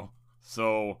shit now.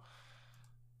 So,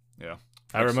 yeah.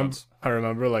 I Makes remember sense. I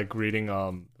remember like reading it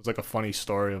was like a funny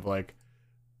story of like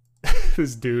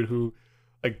this dude who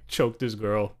like choked his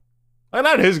girl. Like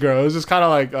not his girl, it was just kind of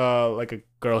like a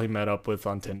girl he met up with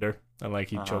on Tinder, and like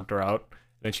he choked her out and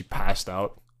then she passed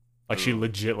out. Like she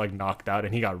legit like knocked out,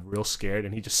 and he got real scared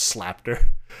and he just slapped her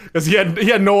cuz he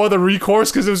had no other recourse,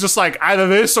 cuz it was just like either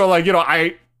this or like, you know,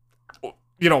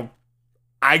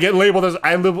 I get labeled as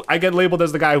I get labeled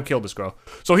as the guy who killed this girl.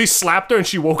 So he slapped her and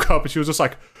she woke up and she was just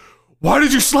like, "Why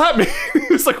did you slap me?"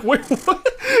 He was like, "Wait, what?"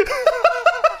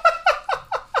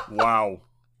 Wow.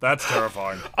 That's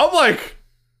terrifying. I'm like,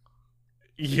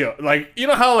 yeah, like, you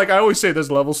know how like I always say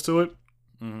there's levels to it?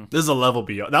 Mm-hmm. This is a level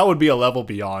beyond. That would be a level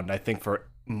beyond, I think, for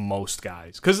most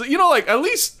guys. Because, you know, like, at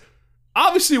least,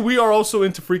 obviously we are also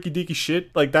into freaky deaky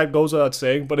shit. Like, that goes without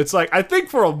saying. But it's like, I think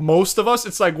for most of us,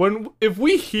 it's like if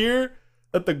we hear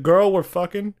that the girl we're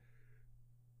fucking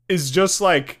is just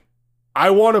like, I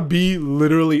want to be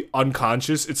literally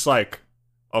unconscious, it's like,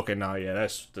 okay, no, yeah,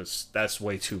 that's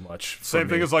way too much. for Same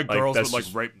thing me. as like girls that's with like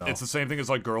just- rape. no. It's the same thing as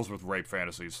like girls with rape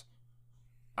fantasies.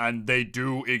 And they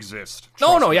do exist. No,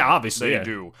 Trust no, me, yeah, obviously, they yeah.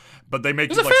 do. But they make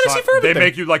There's you a like fantasy sign, for they everything.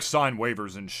 make you like sign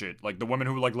waivers and shit. Like the women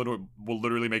who like will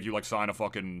literally make you like sign a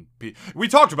fucking. We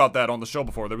talked about that on the show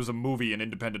before. There was a movie, an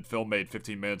independent film made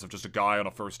 15 minutes of just a guy on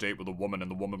a first date with a woman,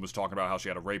 and the woman was talking about how she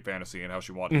had a rape fantasy and how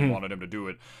she Mm-hmm. wanted him to do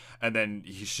it, and then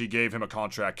she gave him a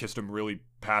contract, kissed him really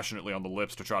passionately on the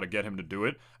lips to try to get him to do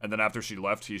it, and then after she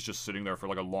left, he's just sitting there for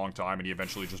like a long time, and he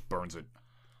eventually just burns it.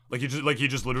 Like he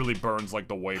just literally burns like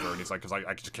the waiver, and he's like, because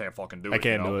I just can't fucking do it. I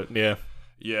can't do it, yeah.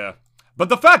 Yeah. But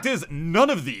the fact is, none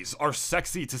of these are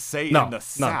sexy to say No, in the none.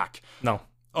 sack. No.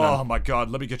 Oh my god,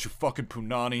 let me get you fucking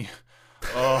punani.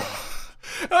 Oh.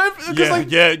 Because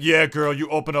Yeah, girl, you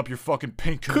open up your fucking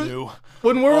pink canoe.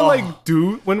 when we're like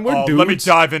when we're Oh, dudes, let me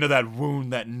dive into that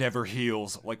wound that never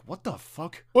heals. Like, what the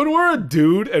fuck? when we're a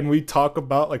dude and we talk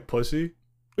about like pussy,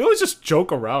 we always just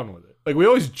joke around with it. Like we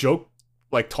always joke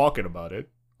like talking about it.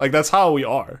 Like that's how we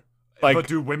are. Like But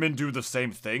do women do the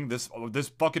same thing? This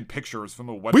fucking picture is from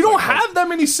a website. we don't called- have that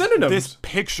many synonyms. This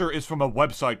picture is from a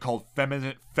website called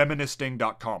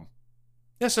feministing.com.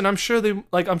 Yes, and I'm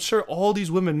sure all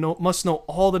these women must know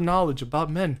all the knowledge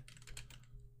about men.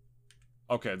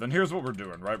 Okay, then here's what we're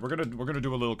doing, right? We're gonna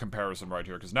do a little comparison right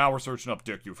here, because now we're searching up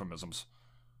dick euphemisms.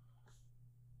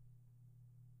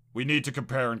 We need to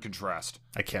compare and contrast.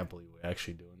 I can't believe we're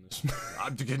actually doing this.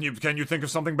 Can you think of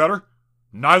something better?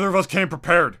 Neither of us came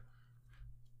prepared.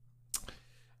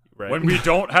 Right. When we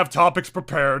don't have topics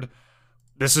prepared,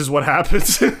 this is what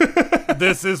happens.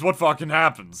 this is what fucking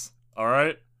happens. All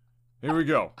right, here we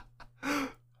go.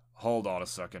 Hold on a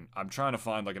second. I'm trying to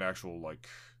find like an actual like.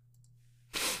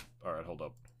 All right, hold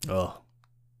up. Oh.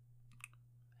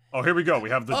 Oh, here we go. We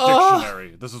have the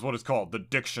dictionary. This is what it's called, the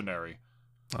dictionary.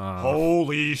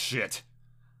 Holy shit.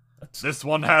 This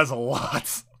one has a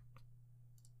lot.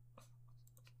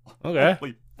 Okay.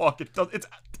 Holy fuck, it does. This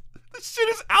shit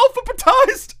is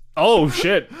alphabetized. Oh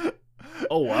shit.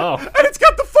 Oh wow. And it's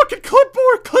got the fucking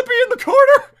clipboard clippy in the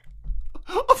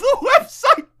corner of the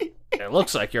website. It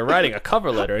looks like you're writing a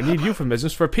cover letter and need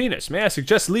euphemisms for penis. May I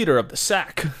suggest leader of the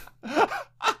sack?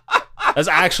 That's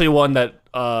actually one that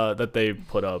that they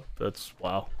put up. That's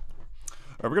wow. All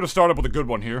right, we're gonna start up with a good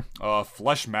one here.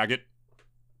 Flesh maggot.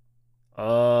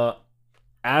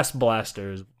 Ass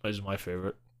blaster is my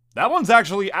favorite. That one's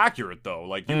actually accurate though.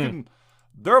 Like you can.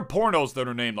 There are pornos that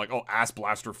are named like, oh, Ass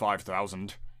Blaster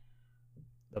 5000.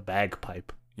 The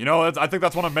bagpipe. You know, I think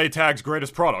that's one of Maytag's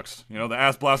greatest products. You know, the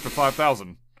Ass Blaster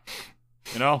 5000.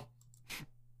 You know?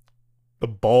 The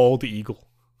bald eagle.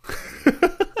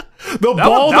 The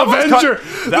bald that one's avenger.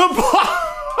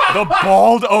 The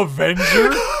Bald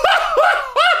Avenger?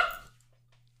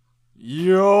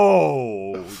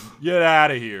 Yo, get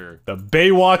out of here. The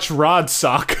Baywatch rod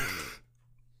sock.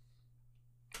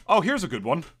 Oh, here's a good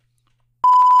one.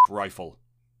 Rifle.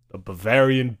 The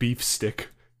Bavarian beef stick.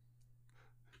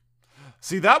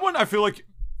 See, that one, I feel like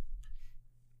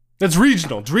That's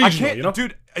regional. It's I regional, can't, you know?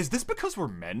 dude. Is this because we're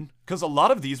men? Because a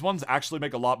lot of these ones actually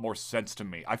make a lot more sense to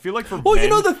me. I feel like for Well, men, you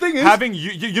know the thing is, having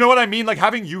you know what I mean? Like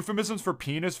having euphemisms for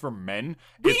penis for men,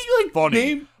 it's like,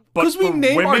 funny. But 'cause we for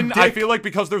name our women, I dick- feel like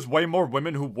because there's way more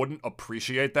women who wouldn't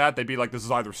appreciate that, they'd be like, this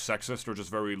is either sexist or just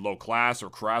very low class or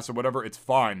crass or whatever. It's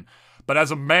fine. But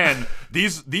as a man,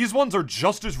 these ones are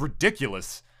just as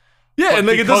ridiculous. yeah, but and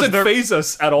like it because doesn't they're- phase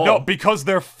us at all. No, because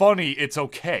they're funny, it's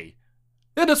okay.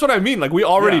 Yeah, that's what I mean. Like we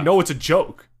already Yeah. know it's a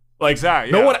joke. Like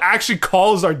Exactly, no yeah. one actually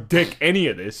calls our dick any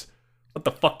of this. What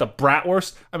the fuck, the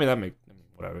bratwurst? I mean,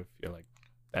 whatever. If you're like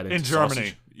that In into Germany,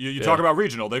 sausage. you Yeah. talk about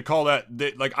regional. They call that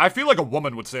like I feel like a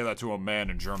woman would say that to a man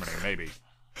in Germany. Maybe.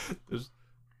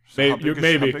 Maybe, How big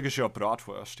maybe. How big is your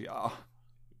bratwurst? Yeah,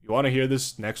 You want to hear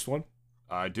this next one?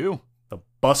 I do. The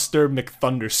Buster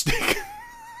McThunderstick.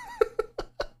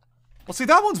 Well, see,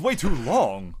 that one's way too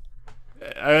long.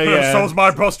 Yeah. So's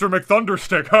my Buster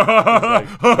McThunderstick.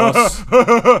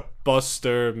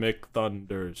 Buster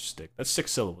McThunderstick. That's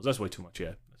 6 syllables. That's way too much.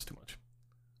 Yeah, that's too much.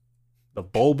 The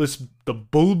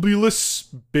bulbulous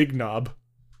big knob.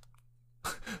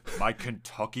 My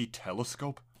Kentucky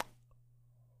telescope.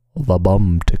 The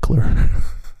bum tickler.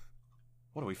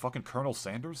 What are we, fucking Colonel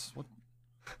Sanders? What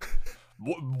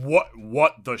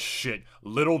the shit?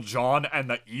 Little John and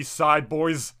the East Side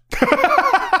Boys?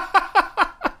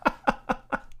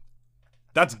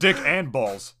 That's dick and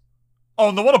balls. Oh,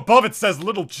 and the one above it says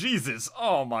Little Jesus.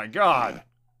 Oh my god.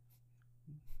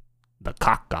 The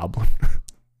cock goblin.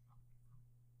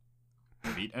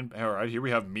 Meat and alright, here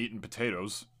we have meat and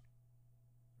potatoes.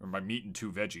 Or my meat and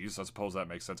 2 veggies. I suppose that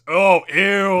makes sense. Oh,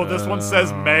 ew! This one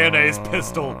says mayonnaise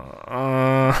pistol. Ew,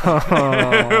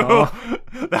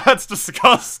 that's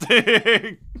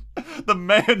disgusting. The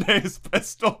mayonnaise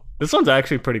pistol. This one's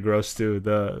actually pretty gross too.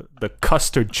 The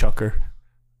custard chucker.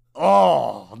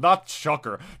 Oh, not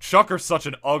chucker. Chucker's such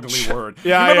an ugly word.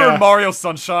 Yeah, You remember yeah. in Mario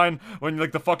Sunshine when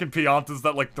like the fucking Piantas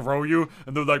that like throw you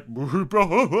and they're like,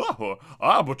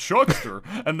 I'm a chuckster,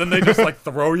 and then they just like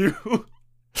throw you.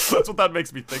 That's what that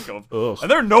makes me think of. Ugh. And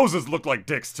their noses look like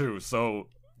dicks too. So,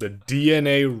 The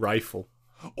DNA rifle.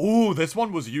 ooh, this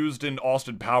one was used in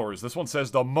Austin Powers. This one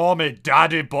says the mommy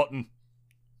daddy button.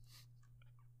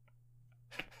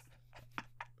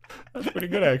 That's pretty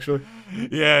good actually.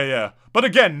 Yeah. But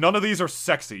again, none of these are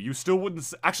sexy. You still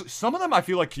wouldn't. Actually, some of them I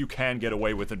feel like you can get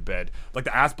away with in bed. Like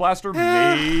the ass blaster,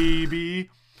 maybe.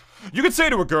 You could say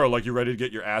to a girl, like, you ready to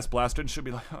get your ass blasted? And she'll be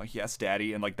like, oh, yes,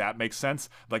 daddy. And, like, that makes sense.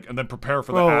 Like, and then prepare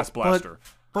for the ass blaster.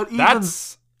 But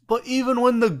That's.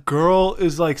 when the girl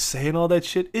is like saying all that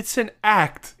shit, it's an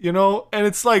act, you know? And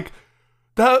it's like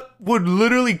that would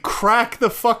literally crack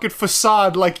the fucking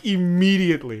facade like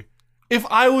immediately. If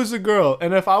I was a girl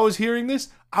and if I was hearing this,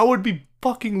 I would be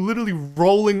fucking literally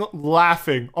rolling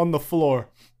laughing on the floor.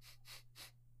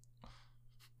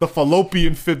 The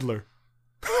fallopian fiddler.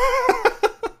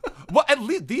 Well,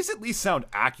 these at least sound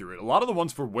accurate. A lot of the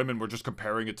ones for women were just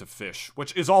comparing it to fish,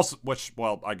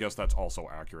 well, I guess that's also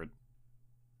accurate.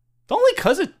 Only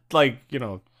cause it like, you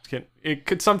know, it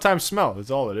could sometimes smell. That's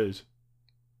all it is.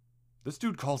 This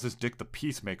dude calls his dick the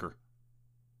peacemaker.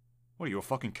 What are you, a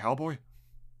fucking cowboy?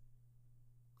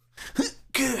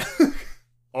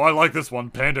 Oh, I like this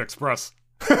one, Panda Express.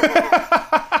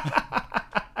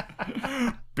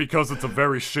 Because it's a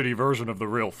very shitty version of the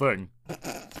real thing.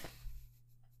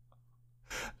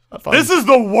 This is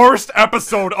the worst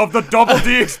episode of the Double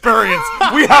D Experience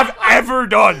we have ever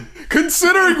done.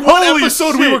 Considering what Holy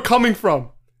episode we shit. were coming from.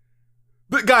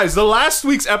 But guys, the last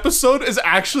week's episode has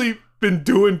actually been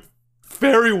doing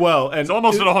very well. And It's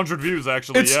almost at 100 views,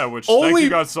 actually, it's yeah, which thank only- you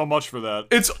guys so much for that.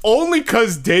 it's only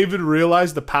because David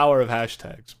realized the power of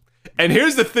hashtags. And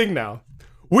here's the thing now.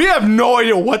 We have no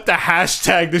idea what the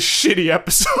hashtag this shitty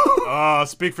episode.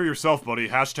 Speak for yourself, buddy.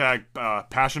 Hashtag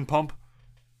passion pump.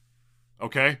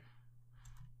 Okay?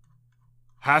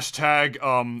 Hashtag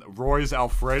Roy's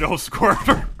Alfredo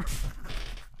squirter.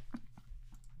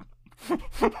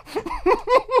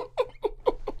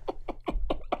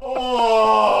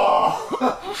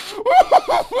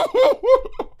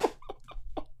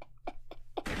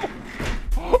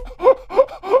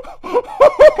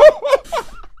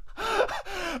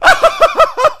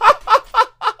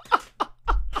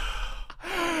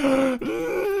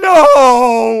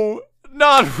 No!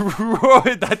 Not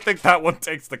Roy. I think that one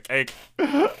takes the cake.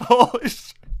 Holy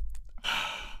shit.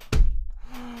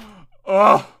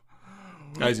 Oh.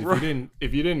 Guys,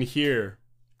 if you didn't hear,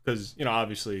 because you know,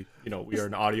 obviously, you know, we are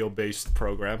an audio-based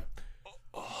program.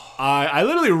 I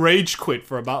literally rage quit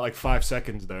for about like 5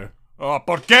 seconds there.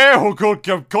 ¿Por qué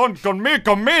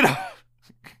conmigo?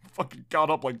 Fucking got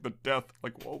up like the death,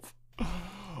 like wolf.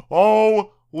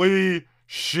 Holy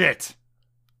Shit.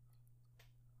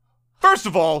 First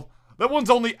of all, that one's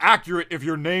only accurate if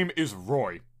your name is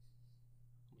Roy.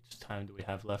 How much time do we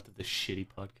have left of this shitty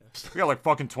podcast? We got like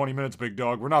fucking 20 minutes, big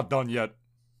dog. We're not done yet.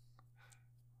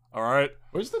 Alright?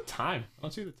 Where's the time? I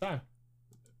don't see the time.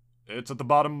 It's at the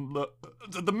bottom,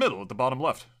 it's at the middle, at the bottom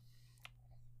left.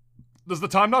 Does the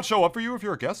time not show up for you if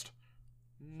you're a guest?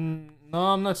 No,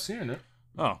 I'm not seeing it.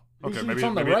 Oh, okay, Usually maybe it's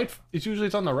on the maybe- right. It's usually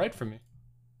it's on the right for me.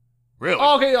 Really?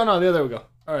 Oh, okay. Oh no, there we go.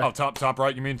 All right. Oh, top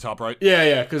right? You mean top right?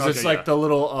 Yeah, because it's Okay, like yeah. the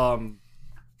little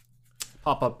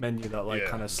pop-up menu that like Yeah.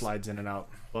 kind of slides in and out.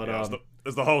 But Yeah,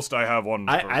 as the host, I have one.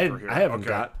 I for here. haven't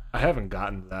Okay. I haven't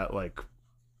gotten that like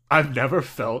I've never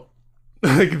felt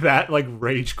like that like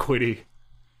rage quitty.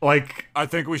 Like I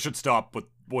think we should stop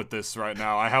with this right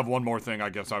now. I have one more thing I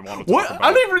guess I want to talk what? about.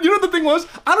 I don't even. You know what the thing was?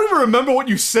 I don't even remember what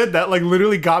you said that like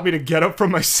literally got me to get up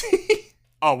from my seat.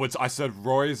 Oh, I said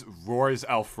Roy's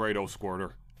Alfredo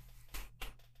Squirter.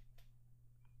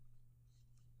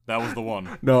 That was the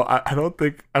one. No, I don't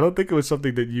think it was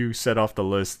something that you said off the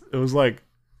list. It was like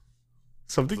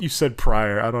something you said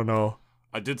prior. I don't know.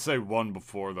 I did say one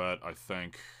before that, I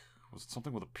think. Was it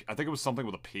something with a P? I think it was something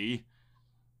with a P.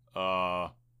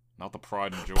 Not the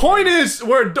pride and joy. Point is,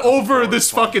 we're over this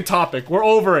fucking topic. We're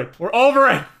over it. We're over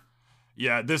it.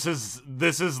 Yeah, this is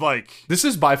like This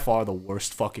is by far the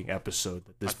worst fucking episode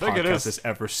that this I think it podcast is. has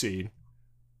ever seen.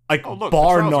 Like, oh look,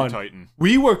 bar the trouser none. Titan.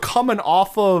 We were coming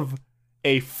off of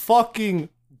a fucking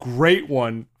great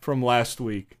one from last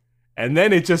week, and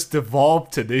then it just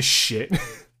devolved to this shit.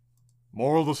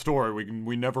 Moral of the story: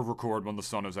 we never record when the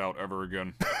sun is out ever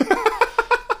again.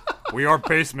 We are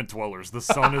basement dwellers. The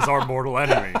sun is our mortal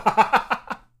enemy.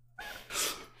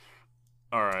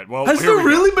 All right. Well, Has here there we go.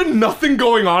 really been nothing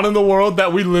going on in the world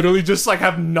that we literally just like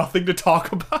have nothing to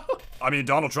talk about? I mean,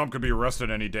 Donald Trump could be arrested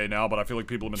any day now, but I feel like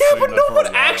people have been Yeah, saying but that no for a one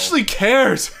while. actually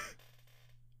cares.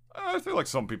 I feel like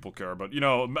some people care, but you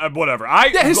know, whatever.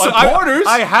 His supporters.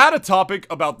 I had a topic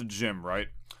about the gym, right?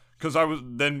 Because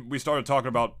then we started talking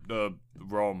about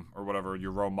Rome or whatever,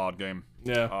 your Rome mod game.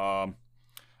 Yeah.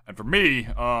 And for me,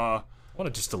 I want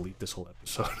to just delete this whole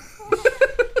episode.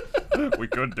 we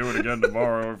could do it again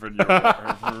tomorrow if you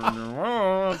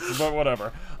want, but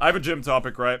whatever. I have a gym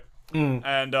topic, right?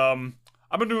 And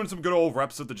I've been doing some good old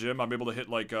reps at the gym. I'm able to hit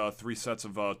like 3 sets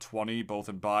of 20, both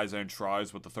in buys and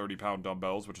tries with the 30-pound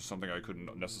dumbbells, which is something I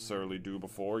couldn't necessarily do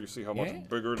before. You see how much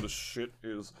bigger the shit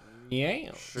is.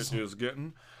 Yeah. Shit is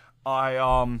getting.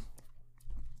 I'm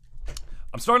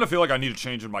starting to feel like I need a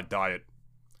change in my diet.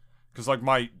 Because, like,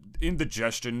 my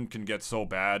indigestion can get so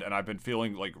bad, and I've been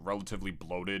feeling, like, relatively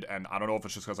bloated, and I don't know if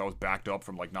it's just because I was backed up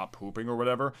from, like, not pooping or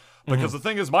whatever. Because the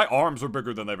thing is, my arms are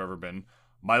bigger than they've ever been.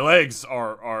 My legs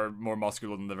are more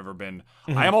muscular than they've ever been.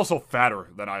 I am also fatter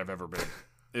than I have ever been,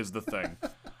 is the thing.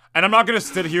 And I'm not going to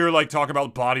sit here, like, talk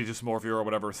about body dysmorphia or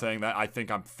whatever, saying that I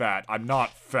think I'm fat. I'm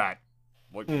not fat.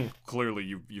 Like, clearly,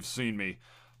 you've seen me.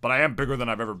 But I am bigger than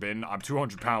I've ever been. I'm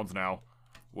 200 pounds now,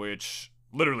 which...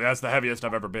 literally, that's the heaviest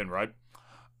I've ever been, right?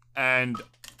 And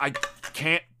I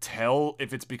can't tell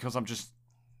if it's because I'm just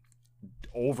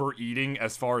overeating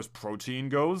as far as protein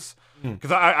goes.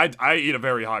 Because I eat a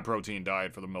very high protein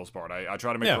diet for the most part. I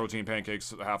try to make protein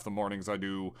pancakes half the mornings I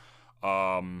do.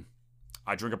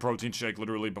 I drink a protein shake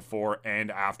literally before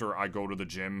and after I go to the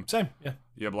gym. Same. Yeah.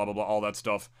 Yeah, blah, blah, blah, all that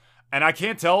stuff. And I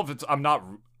can't tell if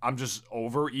I'm just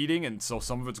overeating and so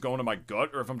some of it's going to my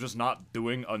gut, or if I'm just not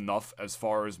doing enough as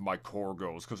far as my core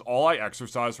goes. Because all I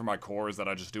exercise for my core is that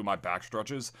I just do my back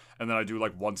stretches, and then I do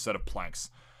like 1 set of planks.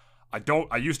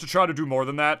 I used to try to do more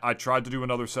than that. I tried to do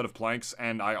another set of planks,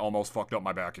 and I almost fucked up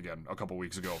my back again a couple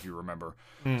weeks ago, if you remember.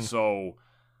 So,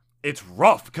 it's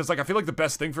rough, because like I feel like the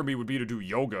best thing for me would be to do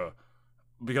yoga.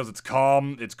 Because it's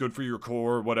calm, it's good for your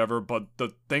core, whatever, but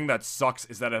the thing that sucks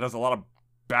is that it has a lot of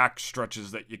back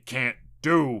stretches that you can't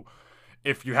do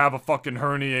if you have a fucking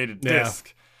herniated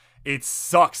disc. It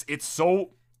sucks. It's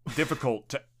so difficult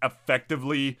to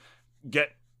effectively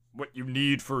get what you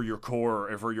need for your core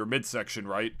or for your midsection,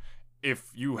 right?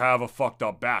 If you have a fucked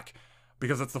up back.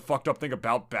 Because that's the fucked up thing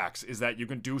about backs, is that you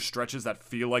can do stretches that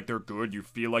feel like they're good. You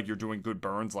feel like you're doing good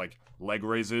burns, like leg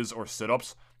raises or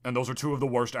sit-ups. And those are 2 of the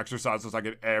worst exercises I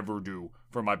could ever do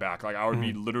for my back. Like, I would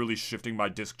be literally shifting my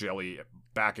disc jelly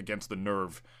back against the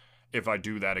nerve if I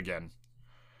do that again.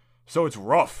 So it's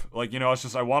rough. Like, you know, it's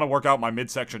just I want to work out my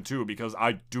midsection too, because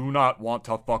I do not want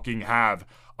to fucking have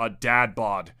a dad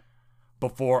bod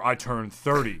before I turn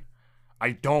 30.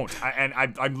 I don't.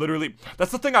 I'm literally...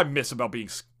 That's the thing I miss about being,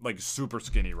 like, super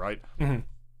skinny, right?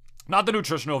 Not the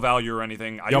nutritional value or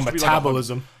anything. I Your used to be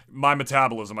metabolism. my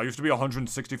metabolism. I used to be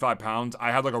 165 pounds.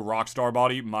 I had like a rock star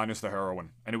body minus the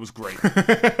heroin, and it was great.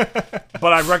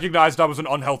 But I recognized I was an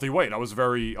unhealthy weight. I was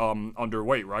very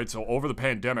underweight, right? So over the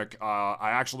pandemic,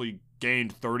 I actually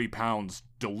gained 30 pounds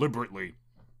deliberately,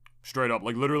 straight up,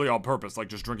 like literally on purpose, like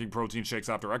just drinking protein shakes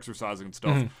after exercising and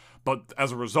stuff. But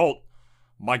as a result,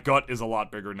 my gut is a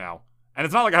lot bigger now. And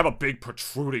it's not like I have a big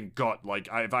protruding gut, like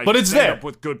if I But it's stand there. up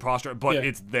with good posture, but Yeah.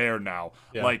 it's there now.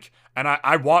 Yeah. Like, and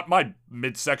I want my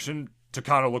midsection to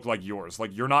kind of look like yours. Like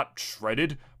you're not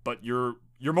shredded, but you're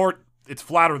more. It's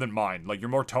flatter than mine. Like you're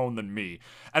more toned than me.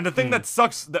 And the thing that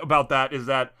sucks about that is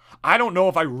that I don't know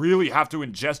if I really have to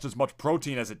ingest as much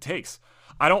protein as it takes.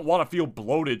 I don't want to feel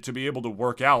bloated to be able to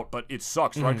work out, but it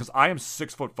sucks, right? Because I am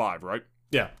 6'5", right?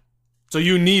 Yeah. So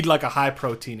you need like a high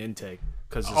protein intake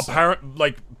because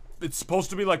It's supposed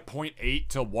to be like 0.8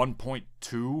 to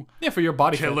 1.2 yeah, for your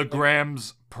body fat.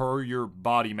 kilograms per your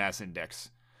body mass index.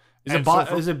 Is And it so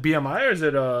for- is it BMI or is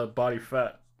it body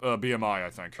fat? BMI, I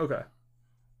think. Okay.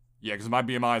 Yeah, because my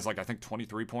BMI is like, I think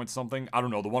 23 point something. I don't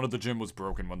know. The one at the gym was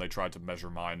broken when they tried to measure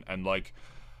mine. And like,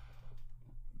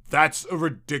 that's a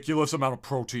ridiculous amount of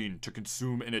protein to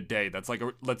consume in a day. That's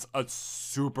a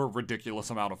super ridiculous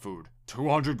amount of food.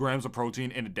 200 grams of protein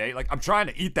in a day. Like, I'm trying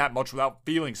to eat that much without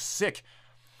feeling sick.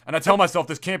 And I tell myself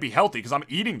this can't be healthy because I'm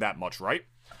eating that much, right?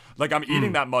 Like, I'm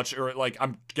eating that much, or like,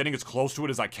 I'm getting as close to it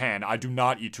as I can. I do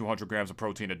not eat 200 grams of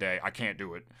protein a day. I can't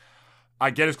do it. I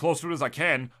get as close to it as I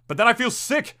can, but then I feel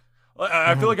sick.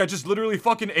 I feel like I just literally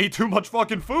fucking ate too much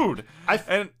fucking food. I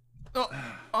think.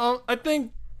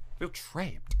 Feel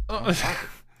trapped.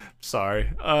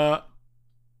 Sorry.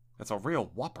 That's a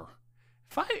real Whopper.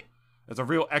 If I It's a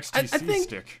real XTC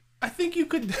stick. I think you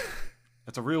could.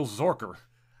 It's a real Zorker.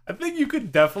 I think you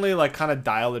could definitely like kind of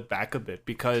dial it back a bit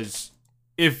because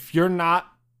if you're not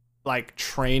like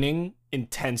training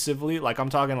intensively, like I'm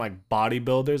talking like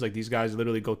bodybuilders, like these guys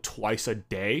literally go twice a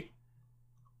day,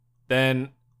 then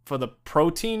for the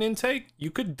protein intake,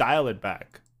 you could dial it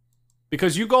back.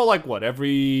 Because you go like what,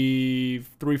 every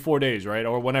 3-4 days, right?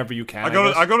 Or whenever you can.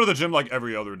 I go to the gym like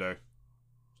every other day.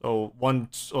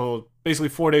 So basically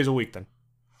 4 days a week then.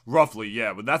 Roughly,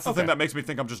 yeah, but that's the Okay. thing that makes me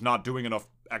think I'm just not doing enough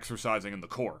exercising in the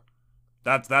core.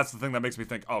 That's the thing that makes me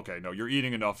think, okay, no, you're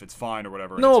eating enough, it's fine or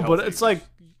whatever. and No, it's but healthy. it's like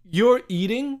your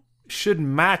eating should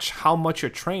match how much you're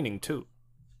training too.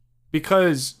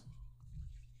 Because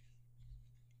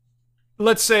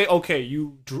let's say, okay,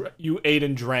 you ate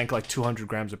and drank like 200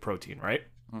 grams of protein, right?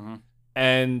 Mhm.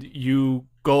 And you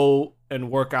go and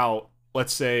work out,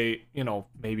 let's say,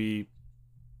 maybe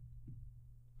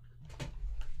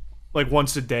like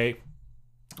once a day,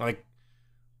 like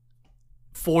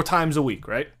 4 times a week,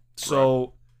 right?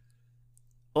 So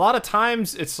a lot of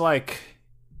times it's like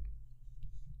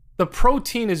the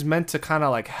protein is meant to kind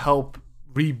of like help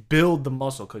rebuild the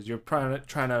muscle because you're trying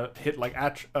to hit like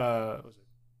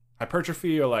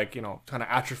hypertrophy or like kind of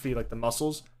atrophy like the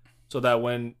muscles so that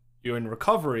when you're in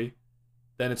recovery,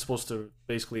 then it's supposed to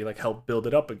basically like help build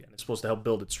it up again. It's supposed to help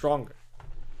build it stronger.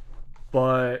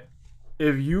 But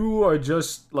if you are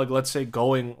just like, let's say,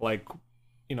 going like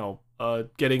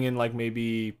getting in like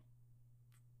maybe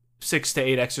 6 to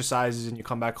 8 exercises and you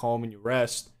come back home and you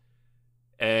rest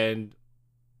and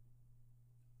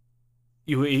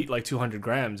you eat like 200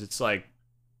 grams, it's like,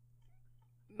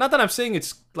 not that I'm saying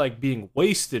it's like being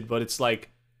wasted, but it's like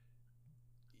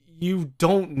you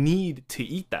don't need to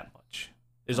eat that much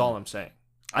is all I'm saying.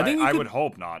 I think I would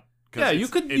hope not. 'cause yeah, you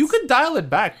could dial it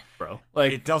back, bro.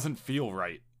 Like it doesn't feel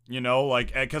right,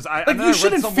 like because you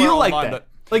shouldn't feel like that.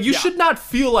 Like you Yeah. should not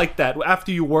feel like that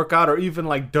after you work out or even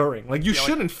like during. Like you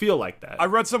shouldn't feel like that. I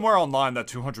read somewhere online that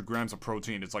 200 grams of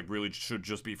protein is like really should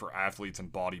just be for athletes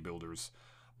and bodybuilders.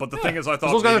 But the thing is, I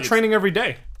thought those guys maybe are it's- training every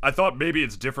day. I thought maybe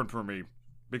it's different for me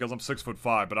because I'm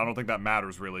 6'5", but I don't think that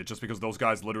matters really. Just because those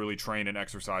guys literally train and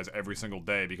exercise every single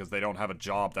day because they don't have a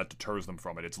job that deters them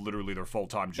from it. It's literally their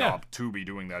full-time job to be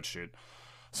doing that shit.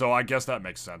 So I guess that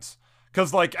makes sense.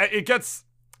 Cause like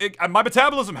my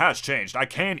metabolism has changed. I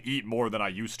can eat more than I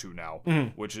used to now,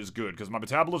 which is good. Because my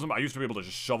metabolism, I used to be able to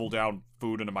just shovel down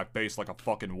food into my face like a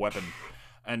fucking weapon,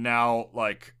 and now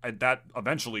like that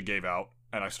eventually gave out,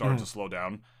 and I started to slow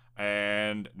down.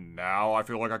 And now I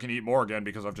feel like I can eat more again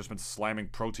because I've just been slamming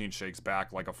protein shakes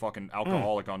back like a fucking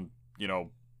alcoholic on,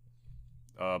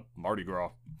 Mardi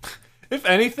Gras. If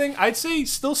anything, I'd say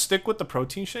still stick with the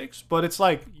protein shakes, but it's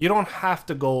like you don't have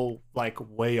to go like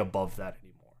way above that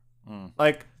anymore.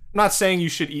 Like, I'm not saying you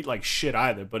should eat like shit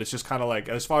either, but it's just kind of like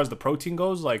as far as the protein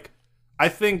goes, like I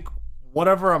think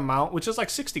whatever amount, which is like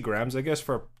 60 grams, I guess,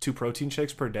 for 2 protein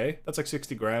shakes per day, that's like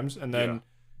 60 grams. And then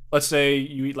let's say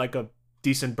you eat like a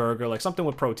decent burger, like something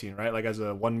with protein, right? Like as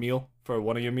a one meal for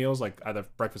one of your meals, like either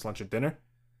breakfast, lunch, or dinner.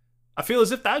 I feel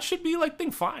as if that should be like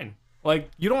thing fine. Like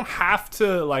you don't have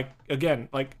to like again,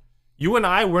 like you and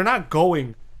I, we're not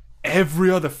going every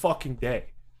other fucking day.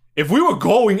 If we were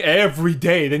going every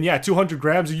day, then yeah, 200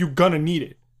 grams, you're gonna need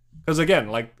it. Because again,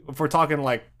 like if we're talking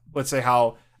like let's say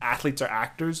how athletes or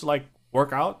actors like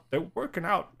work out, they're working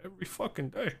out every fucking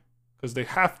day because they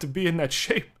have to be in that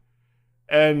shape.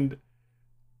 And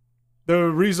the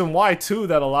reason why too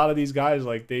that a lot of these guys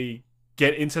like they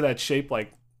get into that shape,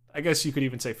 like I guess you could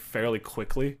even say fairly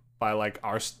quickly by like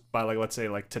let's say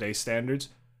like today's standards.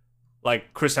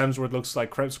 Like Chris Hemsworth looks like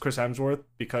Chris Hemsworth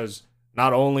because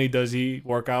not only does he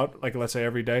work out like let's say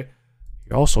every day,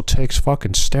 he also takes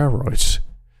fucking steroids.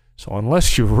 So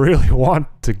unless you really want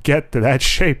to get to that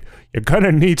shape, you're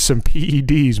gonna need some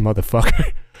PEDs,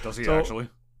 motherfucker. Does he actually?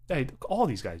 Hey, all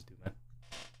these guys do, man.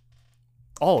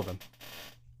 All of them.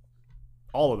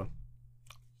 All of them.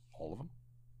 All of them?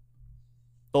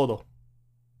 Todo.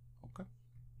 Okay.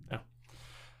 Yeah.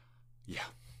 Yeah.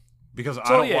 Because So, I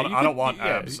don't yeah, want you I don't could- want yeah.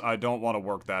 abs. I don't want to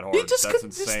work that hard. You just That's could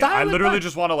just insane. dial I it literally back.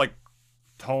 just want to like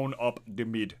tone up the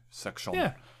mid section.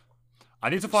 Yeah. I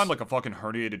need to find like a fucking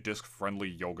herniated disc friendly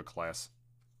yoga class.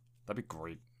 That'd be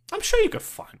great. I'm sure you could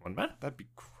find one, man. That'd be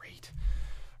great.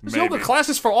 There's yoga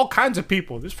classes for all kinds of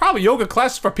people. There's probably yoga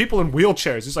classes for people in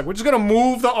wheelchairs. It's like, we're just gonna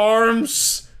move the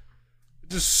arms,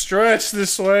 just stretch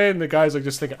this way, and the guy's like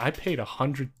just thinking, I paid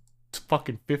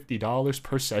 $150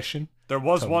 per session. There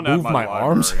was to one at move my my library.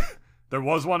 arms? There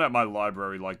was one at my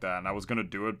library like that, and I was gonna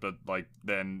do it, but like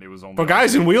then it was only For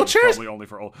guys in wheelchairs? Probably only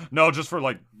for old. No, just for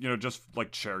like just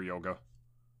like chair yoga.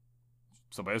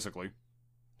 So basically,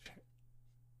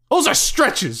 Those are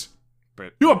stretches.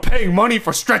 but You are paying money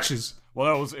for stretches.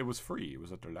 well, it was free. It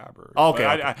was at the library. Okay,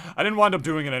 But okay. I didn't wind up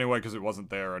doing it anyway because it wasn't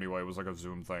there anyway. It was like a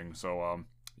Zoom thing. So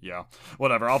yeah,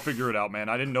 whatever. I'll figure it out, man.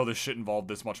 I didn't know this shit involved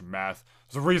this much math.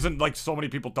 There's a reason like so many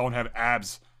people don't have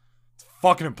abs. It's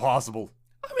fucking impossible.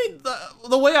 I mean,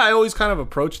 the way I always kind of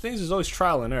approach things is always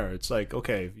trial and error. It's like,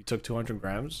 okay, if you took 200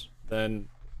 grams, then...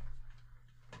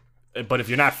 But if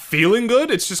you're not feeling good,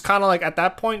 it's just kind of like, at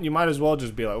that point, you might as well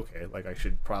just be like, okay, like, I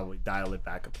should probably dial it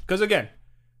back up. Because again,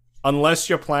 unless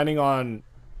you're planning on...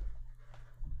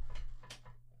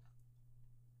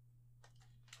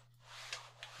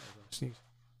 Sneeze.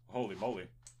 Holy moly.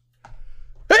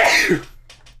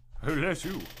 Who let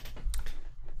you?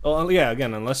 Well, yeah,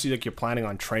 again, unless you, like, you're planning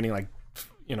on training like,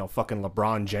 fucking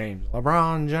LeBron James.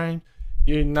 LeBron James,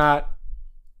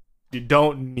 you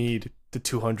don't need the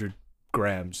 200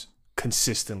 grams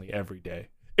consistently every day.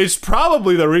 It's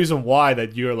probably the reason why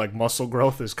that your like muscle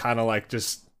growth is kind of like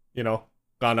just,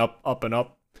 gone up and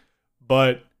up.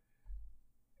 But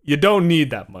you don't need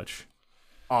that much,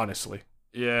 honestly.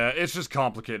 Yeah, it's just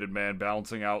complicated, man,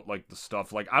 balancing out, like, the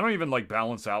stuff. Like, I don't even, like,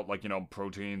 balance out, like,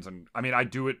 proteins. And, I mean, I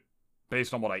do it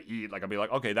based on what I eat. Like, I'll be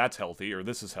like, okay, that's healthy, or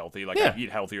this is healthy. Like, Yeah. I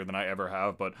eat healthier than I ever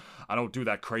have, but I don't do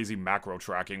that crazy macro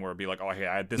tracking where it'd be like, oh, hey,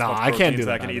 I had this Nah, much I protein, can't do so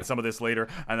I that can either. eat some of this later,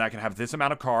 and I can have this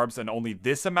amount of carbs and only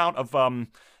this amount of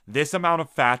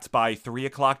fats by 3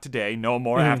 o'clock today. No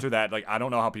more after that. Like, I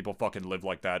don't know how people fucking live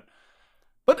like that.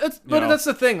 But know? that's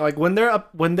the thing. Like when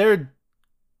they're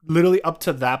literally up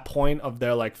to that point of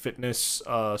their like fitness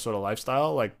sort of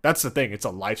lifestyle, like that's the thing. It's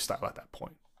a lifestyle at that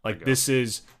point. Like this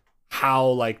is how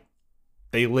like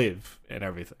they live and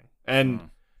everything.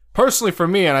 And personally for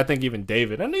me, and I think even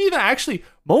David, and even actually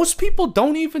most people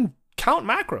don't even count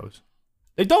macros.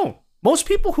 They don't. Most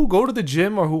people who go to the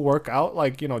gym or who work out,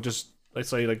 like, just let's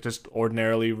say like just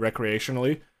ordinarily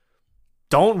recreationally,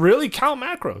 don't really count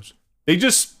macros. They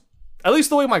just, at least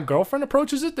the way my girlfriend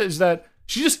approaches it, is that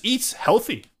she just eats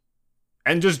healthy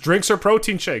and just drinks her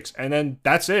protein shakes, and then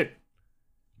that's it.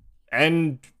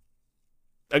 And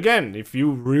again, if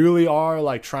you really are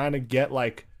like trying to get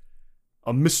like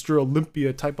a Mr.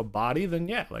 Olympia type of body, then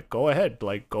yeah, like go ahead,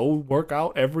 like go work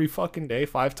out every fucking day,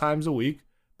 5 times a week,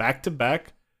 back to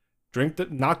back,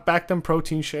 knock back them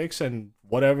protein shakes and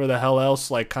whatever the hell else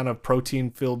like kind of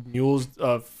protein filled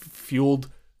fueled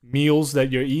meals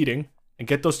that you're eating, and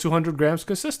get those 200 grams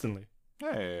consistently.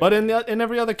 Hey. But in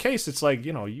every other case, it's like,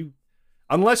 you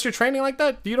unless you're training like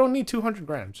that, you don't need 200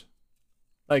 grams.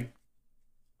 Like,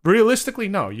 realistically,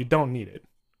 no, you don't need it.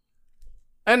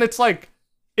 And it's like,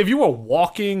 if you were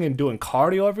walking and doing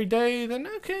cardio every day, then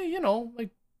okay,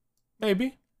 like,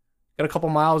 maybe. Get a couple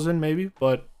miles in, maybe.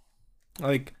 But,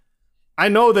 like, I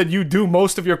know that you do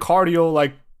most of your cardio,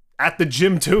 like, at the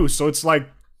gym, too. So it's like...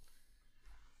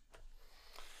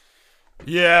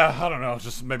 Yeah, I don't know.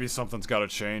 Just maybe something's got to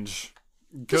change.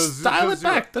 Just dial it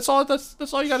back. That's all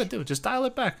you got to do. Just dial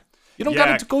it back. You don't Yeah.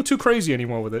 gotta go too crazy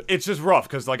anymore with it. It's just rough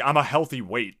because like I'm a healthy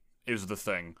weight is the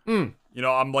thing. You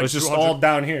know, I'm like It's just 200 all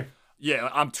down here. Yeah,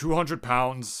 I'm 200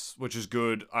 pounds, which is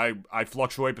good. I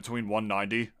fluctuate between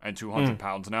 190 and 200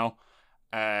 pounds now,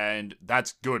 and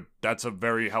that's good. That's a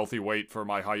very healthy weight for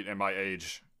my height and my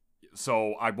age.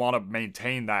 So I want to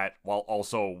maintain that while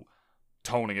also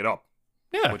toning it up,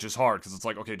 Yeah. which is hard because it's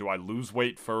like, okay, do I lose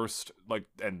weight first, like,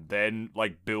 and then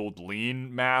like build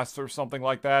lean mass or something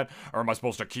like that, or am I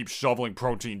supposed to keep shoveling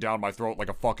protein down my throat like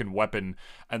a fucking weapon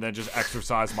and then just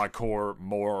exercise my core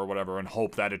more or whatever and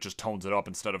hope that it just tones it up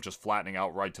instead of just flattening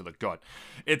out right to the gut?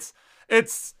 It's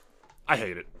I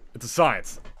hate it. It's a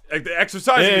science. Like, the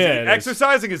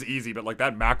exercising is easy, but like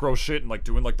that macro shit and like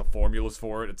doing like the formulas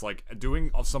for it, it's like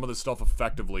doing some of this stuff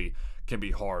effectively can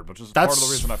be hard, which is part of the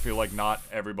reason I feel like not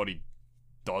everybody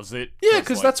does it. Yeah,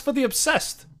 because like, that's for the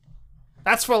obsessed.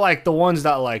 That's for like the ones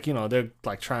that like, you know, they're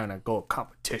like trying to go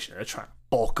competition. They're trying to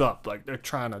bulk up. Like they're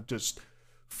trying to just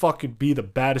fucking be the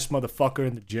baddest motherfucker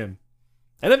in the gym.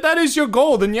 And if that is your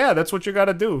goal, then yeah, that's what you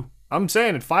gotta do. I'm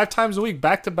saying it 5 times a week,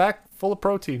 back to back, full of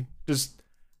protein. Just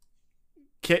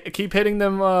keep hitting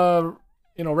them,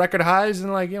 you know, record highs,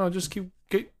 and like, you know, just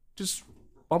just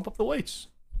bump up the weights.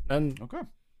 And okay,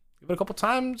 give it a couple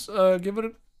times.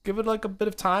 Give it like a bit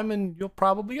of time, and you'll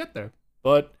probably get there.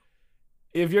 But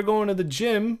if you're going to the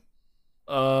gym,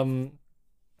 and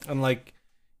like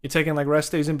you're taking like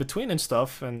rest days in between and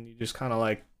stuff, and you just kind of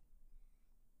like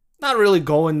not really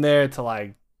going there to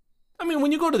like. I mean,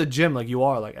 when you go to the gym, like you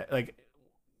are like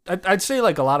I'd say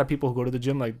like a lot of people who go to the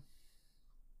gym, like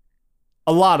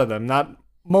a lot of them, not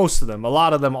most of them, a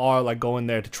lot of them are like going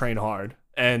there to train hard,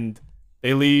 and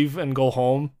they leave and go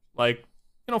home like,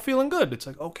 you know, feeling good. It's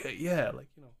like, okay, yeah, like,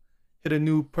 you know, hit a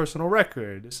new personal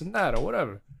record, this and that or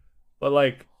whatever. But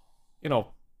like, you know,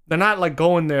 they're not like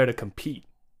going there to compete.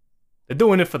 They're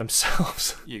doing it for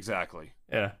themselves. exactly.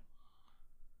 Yeah.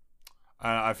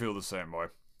 I feel the same way.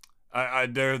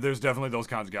 There's definitely those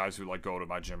kinds of guys who like go to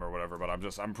my gym or whatever, but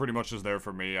I'm pretty much just there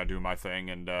for me. I do my thing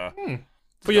and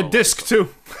For your disc too.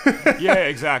 yeah,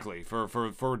 exactly. For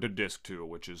the disc too,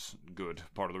 which is good.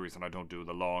 Part of the reason I don't do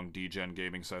the long DGen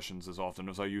gaming sessions as often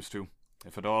as I used to,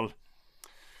 if at all.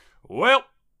 Well,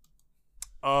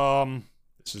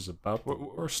 This is about the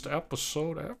worst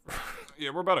episode ever. yeah,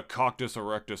 we're about to coctus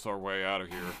erectus our way out of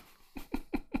here.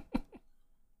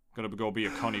 Gonna go be a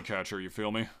cunny catcher, you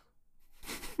feel me?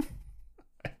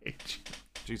 I hate you.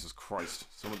 Jesus Christ.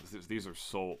 Some of these are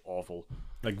so awful.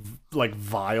 Like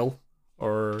vile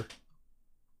or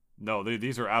No,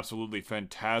 these are absolutely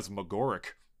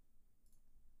phantasmagoric.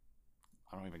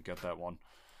 I don't even get that one.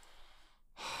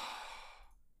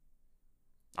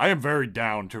 I am very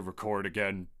down to record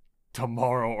again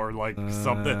tomorrow or like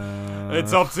something.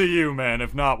 It's up to you, man.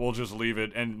 If not, we'll just leave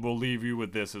it, and we'll leave you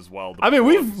with this as well. I mean,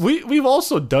 we've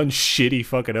also done shitty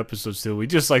fucking episodes too. We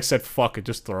just like said fuck it,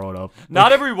 just throw it up.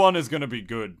 Not every one is gonna be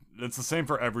good. It's the same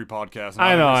for every podcast.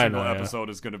 Not every single episode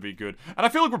is gonna be good. And I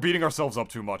feel like we're beating ourselves up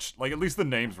too much. Like, at least the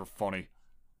names were funny.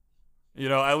 You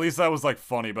know, at least that was like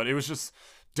funny, but it was just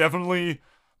definitely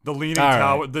the leaning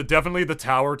tower. Right. Definitely the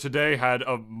tower today had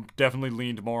definitely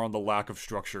leaned more on the lack of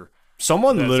structure.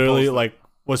 Someone literally like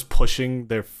was pushing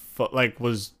their foot, like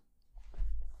was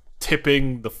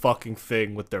tipping the fucking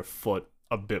thing with their foot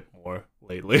a bit more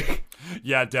lately.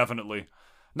 Yeah, definitely.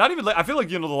 Not even. I feel like,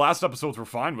 you know, the last episodes were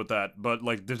fine with that, but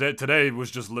like today was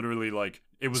just literally like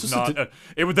it was not.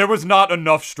 There was not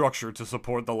enough structure to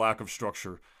support the lack of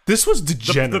structure. This was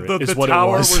degenerate. The what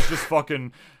tower it was just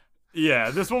fucking.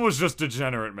 Yeah, this one was just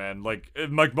degenerate, man. Like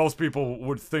most people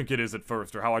would think it is at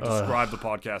first, or how I describe the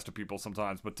podcast to people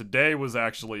sometimes. But today was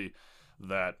actually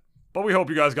that. But we hope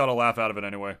you guys got a laugh out of it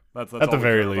anyway. That's at all the we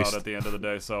very care least. about at the end of the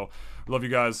day. So, love you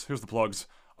guys. Here's the plugs.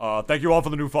 Thank you all for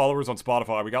the new followers on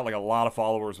Spotify. We got like a lot of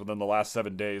followers within the last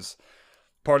 7 days.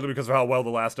 Partly because of how well the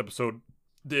last episode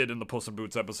did, and the Puss in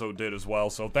Boots episode did as well.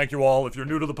 So thank you all. If you're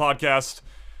new to the podcast,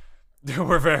 if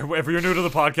you're new to the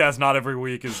podcast, not every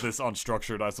week is this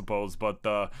unstructured, I suppose. But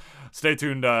stay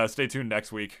tuned. Stay tuned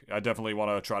next week. I definitely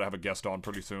want to try to have a guest on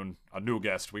pretty soon. A new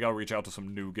guest. We got to reach out to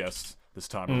some new guests this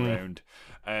time around.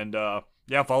 And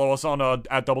yeah, follow us on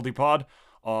at Double D Pod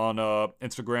on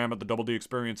Instagram at the Double D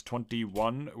Experience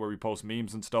 21, where we post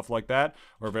memes and stuff like that.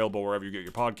 We're available wherever you get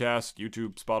your podcasts: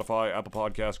 YouTube, Spotify, Apple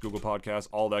Podcasts, Google Podcasts,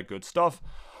 all that good stuff.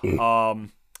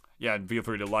 Yeah, and feel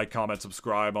free to like, comment,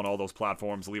 subscribe on all those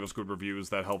platforms. Leave us good reviews.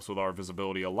 That helps with our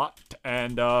visibility a lot.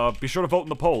 And be sure to vote in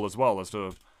the poll as well as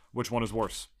to which one is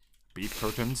worse: beef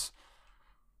curtains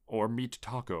or meat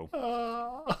taco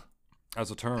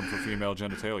as a term for female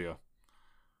genitalia.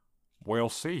 We'll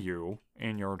see you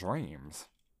in your dreams.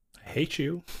 I hate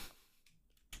you.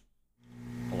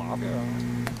 Love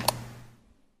you.